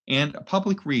 and a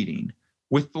public reading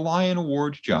with the Lyon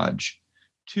Award judge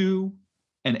to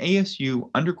an ASU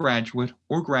undergraduate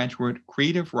or graduate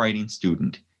creative writing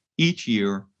student each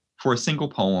year for a single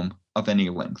poem of any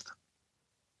length.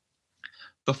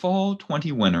 The Fall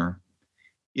 20 winner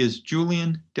is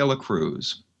Julian De La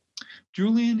Cruz.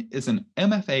 Julian is an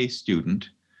MFA student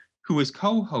who is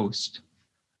co-host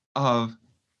of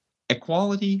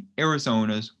Equality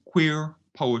Arizona's Queer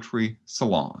Poetry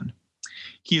Salon.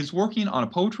 He is working on a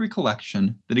poetry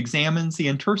collection that examines the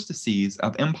interstices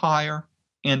of empire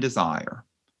and desire.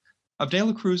 Of De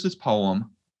La Cruz's poem,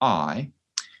 I,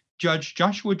 Judge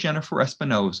Joshua Jennifer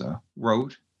Espinoza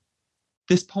wrote,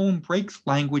 "This poem breaks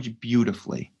language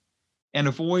beautifully and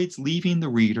avoids leaving the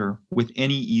reader with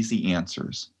any easy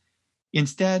answers,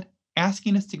 instead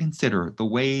asking us to consider the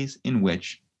ways in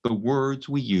which the words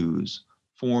we use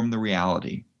form the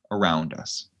reality around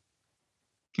us."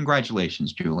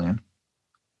 Congratulations, Julian.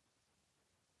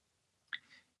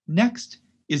 Next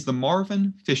is the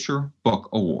Marvin Fisher Book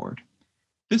Award.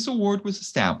 This award was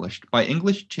established by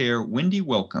English chair Wendy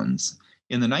Wilkins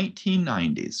in the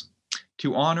 1990s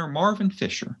to honor Marvin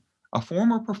Fisher, a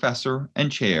former professor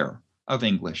and chair of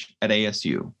English at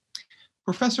ASU.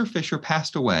 Professor Fisher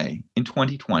passed away in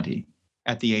 2020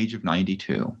 at the age of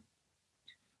 92.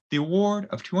 The award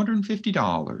of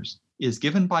 $250 is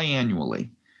given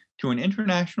biannually to an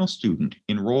international student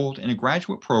enrolled in a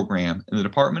graduate program in the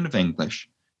Department of English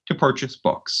to purchase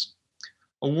books.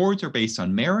 Awards are based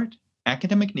on merit,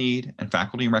 academic need, and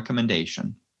faculty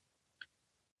recommendation.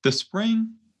 The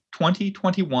Spring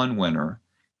 2021 winner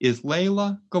is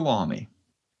Layla Galami.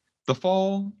 The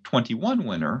Fall 21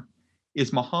 winner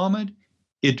is Mohammed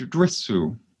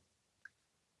Idrisu.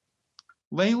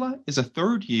 Layla is a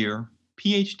third-year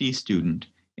PhD student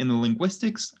in the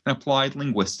Linguistics and Applied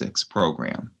Linguistics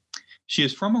program. She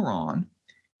is from Iran,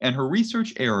 and her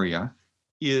research area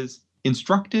is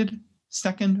instructed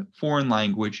second foreign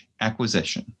language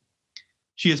acquisition.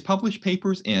 She has published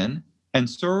papers in and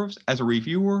serves as a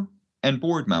reviewer and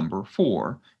board member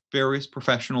for various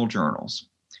professional journals.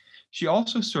 She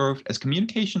also served as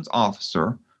communications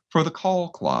officer for the Call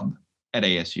Club at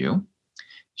ASU.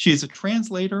 She is a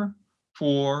translator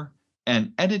for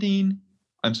an editing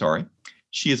and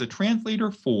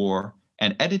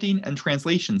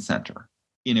translation center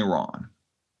in Iran.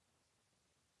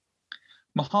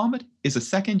 Mohammed is a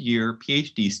second-year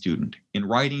PhD student in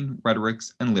writing,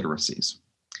 rhetorics, and literacies.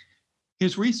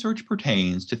 His research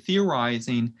pertains to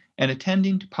theorizing and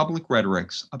attending to public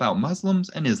rhetorics about Muslims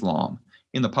and Islam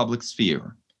in the public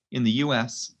sphere in the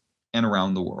US and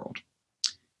around the world.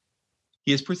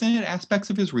 He has presented aspects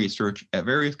of his research at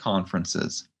various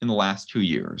conferences in the last 2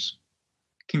 years.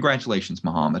 Congratulations,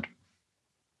 Mohammed.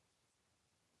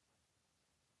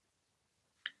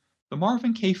 The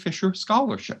Marvin K. Fisher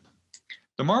Scholarship.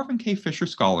 The Marvin K. Fisher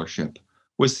Scholarship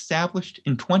was established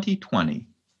in 2020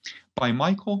 by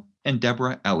Michael and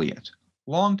Deborah Elliott,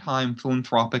 longtime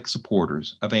philanthropic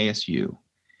supporters of ASU,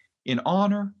 in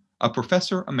honor of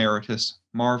Professor Emeritus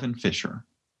Marvin Fisher.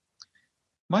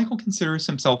 Michael considers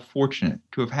himself fortunate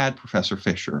to have had Professor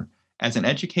Fisher as an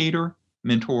educator,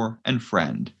 mentor, and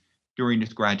friend during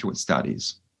his graduate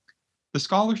studies. The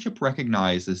scholarship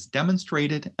recognizes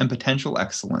demonstrated and potential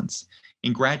excellence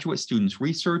in graduate students'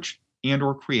 research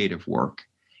and/or creative work,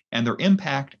 and their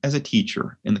impact as a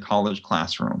teacher in the college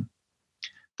classroom.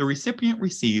 The recipient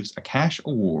receives a cash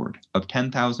award of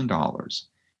 $10,000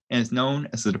 and is known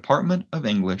as the Department of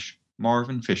English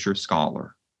Marvin Fisher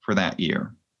Scholar for that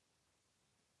year.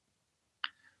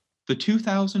 The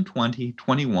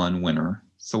 2020-21 winner,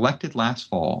 selected last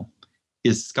fall,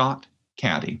 is Scott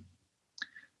Caddy.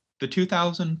 The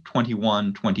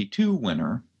 2021-22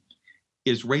 winner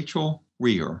is Rachel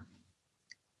Rear.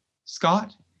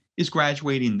 Scott is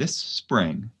graduating this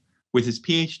spring with his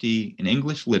PhD in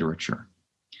English literature.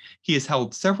 He has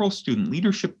held several student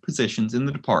leadership positions in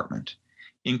the department,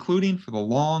 including for the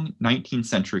long 19th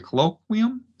century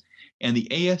colloquium and the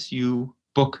ASU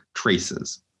book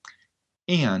Traces,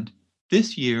 and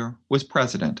this year was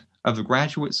president of the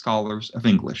Graduate Scholars of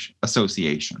English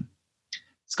Association.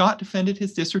 Scott defended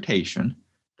his dissertation,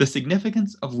 The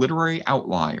Significance of Literary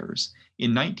Outliers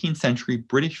in 19th Century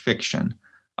British Fiction,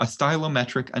 a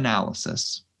Stylometric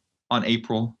Analysis, on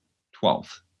April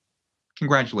 12th.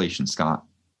 Congratulations, Scott.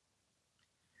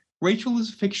 Rachel is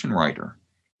a fiction writer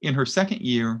in her second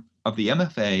year of the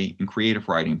MFA in Creative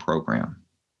Writing program.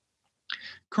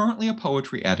 Currently a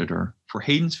poetry editor for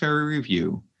Hayden's Ferry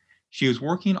Review, she is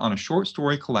working on a short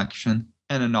story collection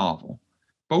and a novel,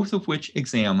 both of which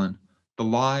examine the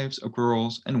lives of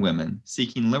girls and women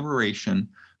seeking liberation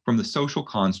from the social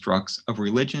constructs of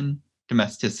religion,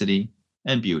 domesticity,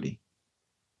 and beauty.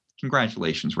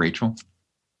 Congratulations, Rachel.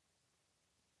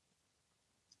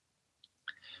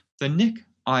 The Nick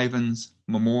Ivins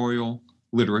Memorial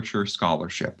Literature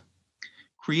Scholarship.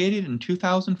 Created in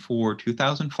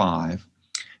 2004-2005,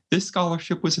 this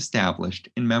scholarship was established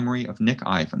in memory of Nick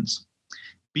Ivins,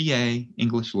 BA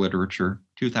English Literature,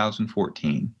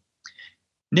 2014.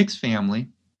 Nick's family,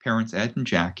 parents Ed and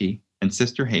Jackie, and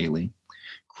sister Haley,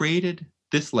 created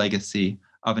this legacy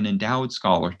of an endowed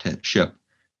scholarship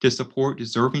to support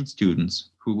deserving students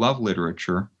who love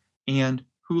literature and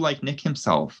who, like Nick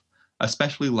himself,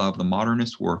 especially love the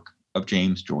modernist work of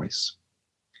James Joyce.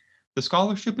 The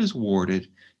scholarship is awarded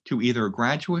to either a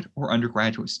graduate or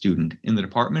undergraduate student in the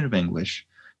Department of English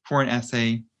for an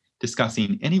essay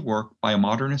discussing any work by a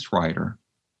modernist writer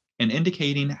and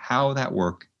indicating how that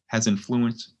work has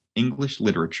influenced English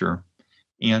literature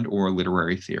and or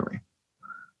literary theory.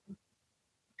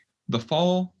 The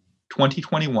fall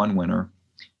 2021 winner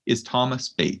is Thomas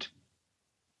Bate.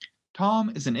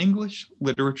 Tom is an English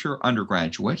literature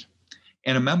undergraduate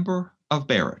and a member of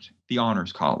Barrett, the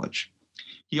Honors College.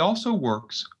 He also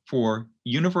works for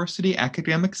University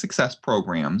Academic Success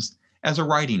Programs as a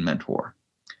writing mentor.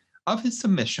 Of his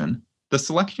submission, the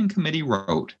selection committee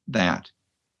wrote that,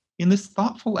 in this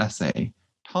thoughtful essay,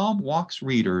 Tom walks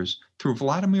readers through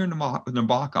Vladimir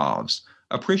Nabokov's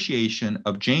appreciation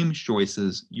of James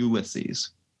Joyce's Ulysses.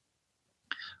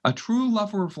 A true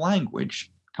lover of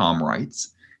language, Tom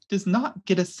writes, does not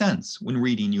get a sense when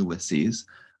reading Ulysses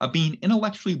of being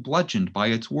intellectually bludgeoned by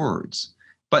its words,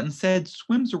 but instead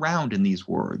swims around in these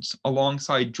words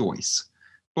alongside Joyce,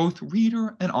 both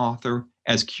reader and author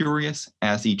as curious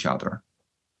as each other.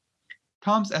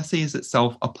 Tom's essay is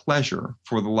itself a pleasure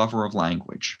for the lover of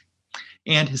language,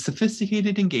 and his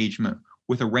sophisticated engagement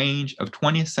with a range of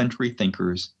 20th century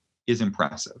thinkers is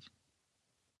impressive.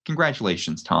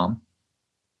 Congratulations, Tom.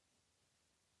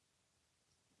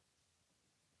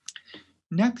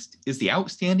 Next is the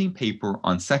Outstanding Paper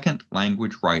on Second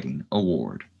Language Writing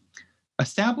Award.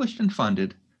 Established and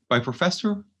funded by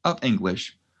Professor of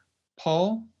English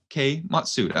Paul K.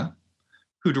 Matsuda,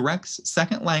 who directs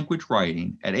second language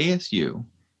writing at ASU,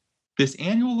 this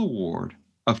annual award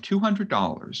of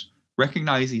 $200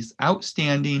 recognizes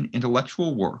outstanding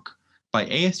intellectual work by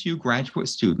ASU graduate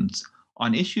students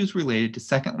on issues related to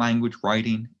second language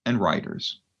writing and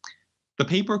writers. The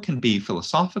paper can be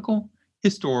philosophical,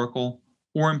 historical,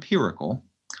 or empirical,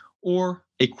 or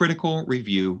a critical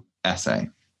review essay.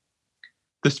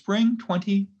 The spring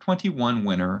 2021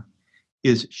 winner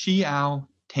is Xiao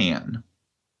Tan.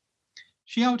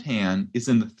 Xiao Tan is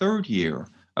in the third year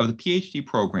of the PhD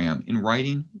program in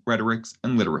Writing, Rhetorics,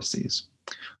 and Literacies.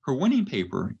 Her winning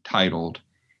paper, titled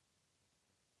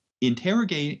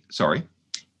Integrating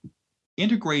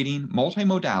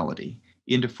Multimodality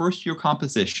into First-Year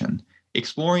Composition,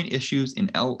 Exploring Issues in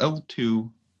L2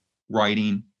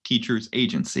 Writing Teachers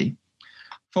Agency,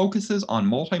 focuses on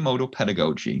multimodal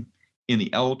pedagogy in the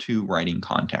L2 writing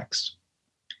context.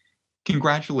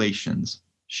 Congratulations,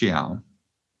 Xiao.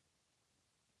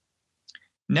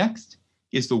 Next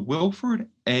is the Wilfred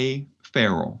A.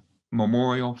 Farrell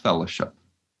Memorial Fellowship.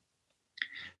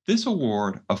 This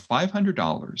award of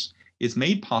 $500 is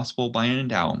made possible by an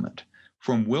endowment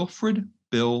from Wilfred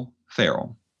Bill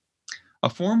Farrell, a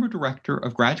former director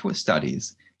of graduate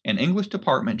studies and English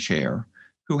department chair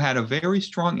who had a very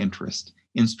strong interest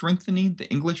in strengthening the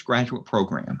English graduate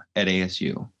program at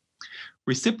ASU.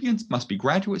 Recipients must be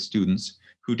graduate students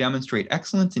who demonstrate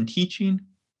excellence in teaching,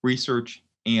 research,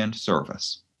 and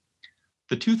service.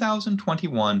 The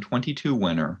 2021-22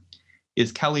 winner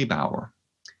is Kelly Bauer.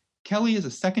 Kelly is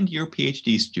a second-year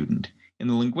PhD student in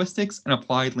the Linguistics and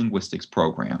Applied Linguistics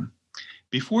program.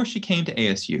 Before she came to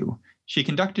ASU, she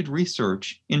conducted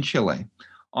research in Chile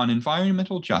on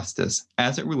environmental justice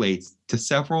as it relates to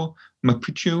several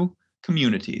Mapuche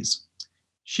communities.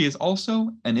 She is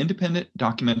also an independent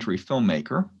documentary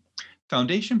filmmaker.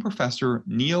 Foundation professor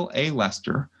Neil A.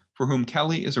 Lester, for whom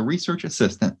Kelly is a research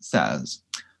assistant, says,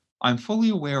 "I'm fully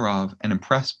aware of and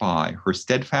impressed by her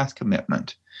steadfast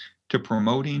commitment to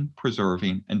promoting,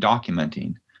 preserving, and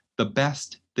documenting the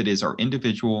best that is our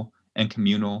individual and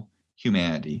communal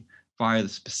humanity via the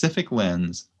specific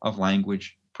lens of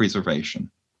language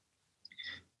preservation.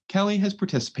 Kelly has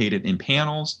participated in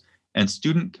panels and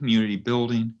student community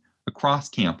building across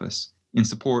campus in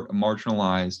support of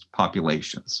marginalized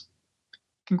populations.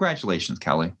 Congratulations,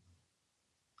 Kelly.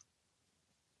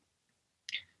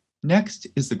 Next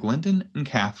is the Glendon and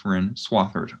Catherine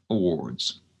Swathart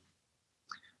Awards.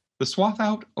 The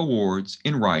Swathart Awards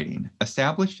in Writing,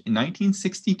 established in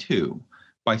 1962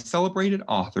 by celebrated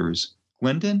authors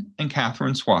Glendon and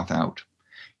Catherine Swathart,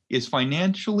 is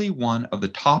financially one of the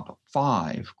top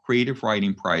 5 creative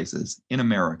writing prizes in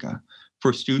America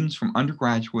for students from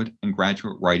undergraduate and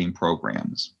graduate writing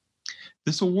programs.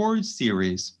 This awards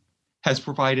series has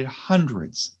provided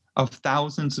hundreds of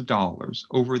thousands of dollars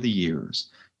over the years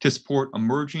to support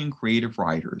emerging creative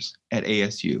writers at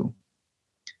ASU.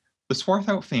 The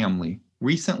Swarthout family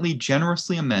recently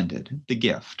generously amended the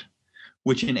gift,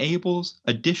 which enables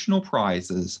additional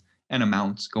prizes and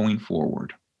amounts going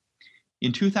forward.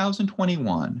 In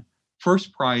 2021,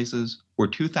 first prizes were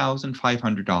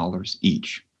 $2,500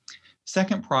 each.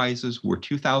 Second prizes were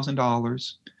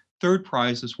 $2,000, third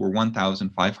prizes were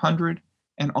 $1,500,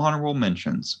 and honorable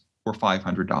mentions were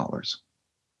 $500.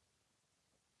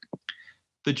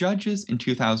 The judges in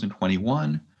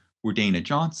 2021 were Dana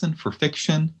Johnson for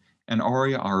fiction and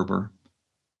Aria Auber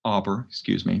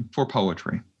for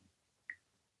poetry.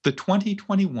 The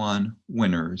 2021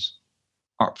 winners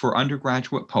are for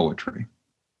undergraduate poetry.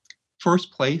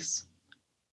 First place,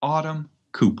 Autumn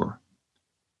Cooper,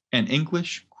 an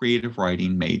English creative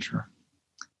writing major.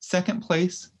 Second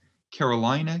place,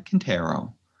 Carolina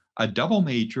Quintero, a double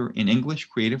major in English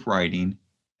creative writing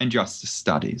and justice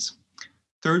studies.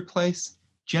 Third place,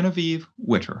 Genevieve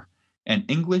Witter, an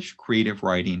English creative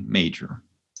writing major.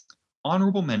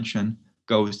 Honorable mention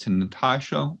goes to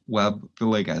Natasha Webb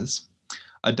Villegas,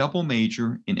 a double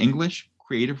major in English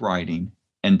creative writing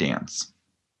and dance.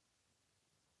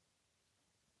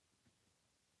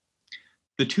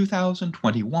 The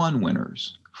 2021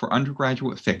 winners for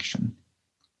undergraduate fiction.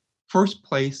 First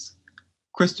place,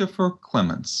 Christopher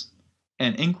Clements,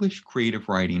 an English creative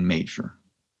writing major.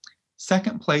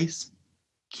 Second place,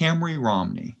 Camry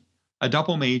Romney, a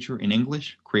double major in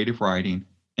English creative writing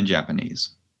and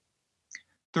Japanese.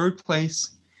 Third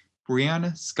place,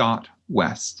 Brianna Scott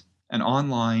West, an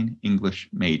online English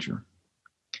major.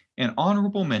 An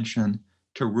honorable mention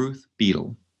to Ruth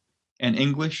Beadle, an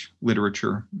English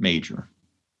literature major.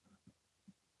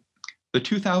 The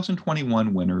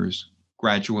 2021 winners,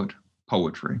 graduate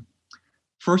poetry.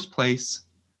 First place,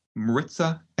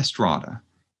 Maritza Estrada,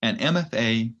 an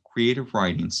MFA creative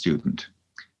writing student.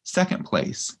 Second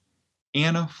place,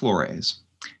 Anna Flores,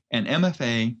 an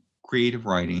MFA creative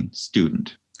writing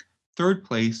student. Third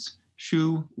place,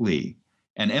 Shu Lee,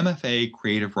 an MFA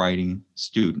creative writing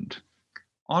student.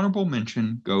 Honorable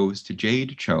mention goes to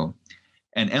Jade Cho,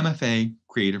 an MFA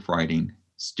creative writing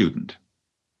student.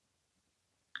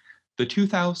 The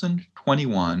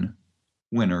 2021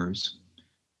 winners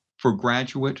for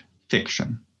graduate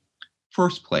fiction.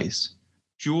 First place,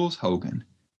 Jules Hogan,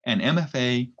 an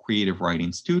MFA creative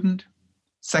writing student.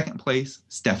 Second place,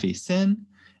 Steffi Sin,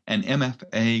 an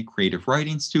MFA creative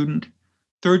writing student.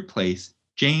 Third place,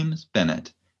 James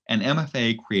Bennett, an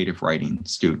MFA creative writing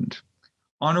student.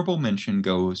 Honorable mention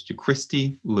goes to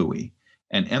Christy Louie,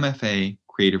 an MFA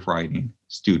creative writing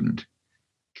student.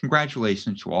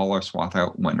 Congratulations to all our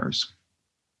Swathart winners.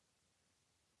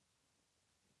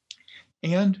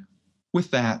 And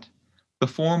with that, the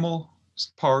formal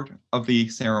part of the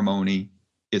ceremony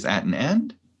is at an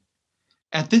end.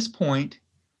 At this point,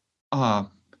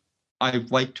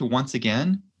 I'd like to once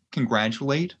again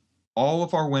congratulate all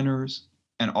of our winners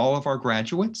and all of our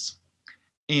graduates.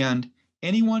 And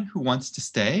anyone who wants to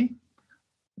stay,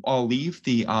 I'll leave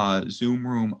the Zoom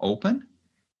room open.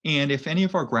 And if any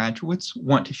of our graduates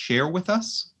want to share with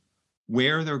us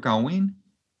where they're going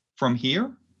from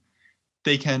here,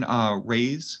 they can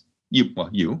raise,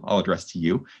 I'll address to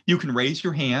you. You can raise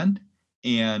your hand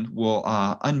and we'll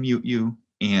unmute you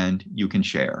and you can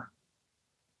share.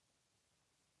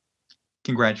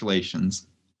 Congratulations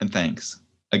and thanks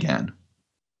again.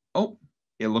 Oh,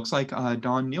 it looks like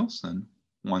Don Nielsen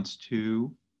wants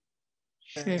to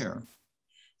share.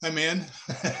 I'm in.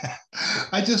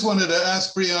 I just wanted to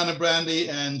ask Brianna Brandy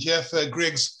and Jeff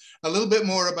Griggs a little bit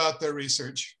more about their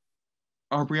research.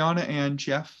 Are Brianna and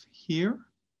Jeff here?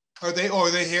 Are they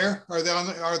here? Are they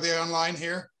online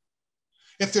here?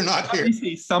 If they're not here. Let me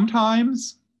see.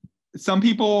 Sometimes some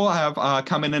people have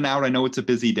come in and out. I know it's a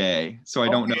busy day, so I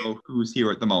don't know who's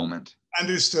here at the moment.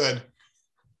 Understood.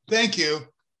 Thank you.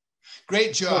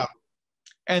 Great job.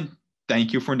 And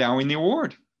thank you for endowing the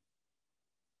award.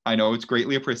 I know it's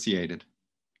greatly appreciated.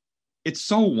 It's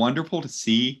so wonderful to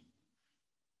see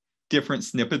different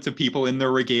snippets of people in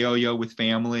their regalia with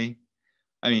family.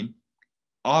 I mean,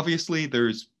 obviously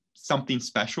there's something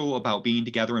special about being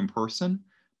together in person,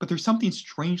 but there's something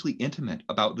strangely intimate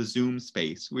about the Zoom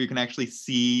space where you can actually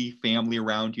see family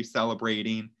around you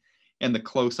celebrating, and the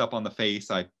close-up on the face.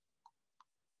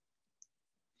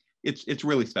 It's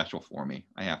really special for me,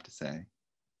 I have to say.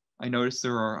 I noticed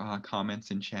there are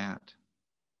comments in chat.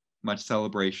 Much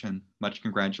celebration, much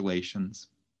congratulations.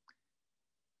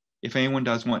 If anyone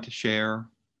does want to share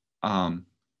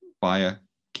via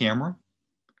camera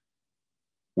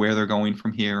where they're going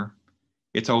from here,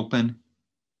 it's open.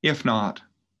 If not,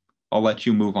 I'll let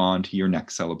you move on to your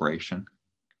next celebration.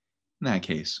 In that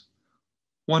case,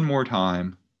 one more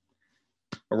time,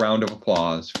 a round of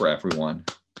applause for everyone.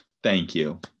 Thank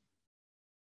you.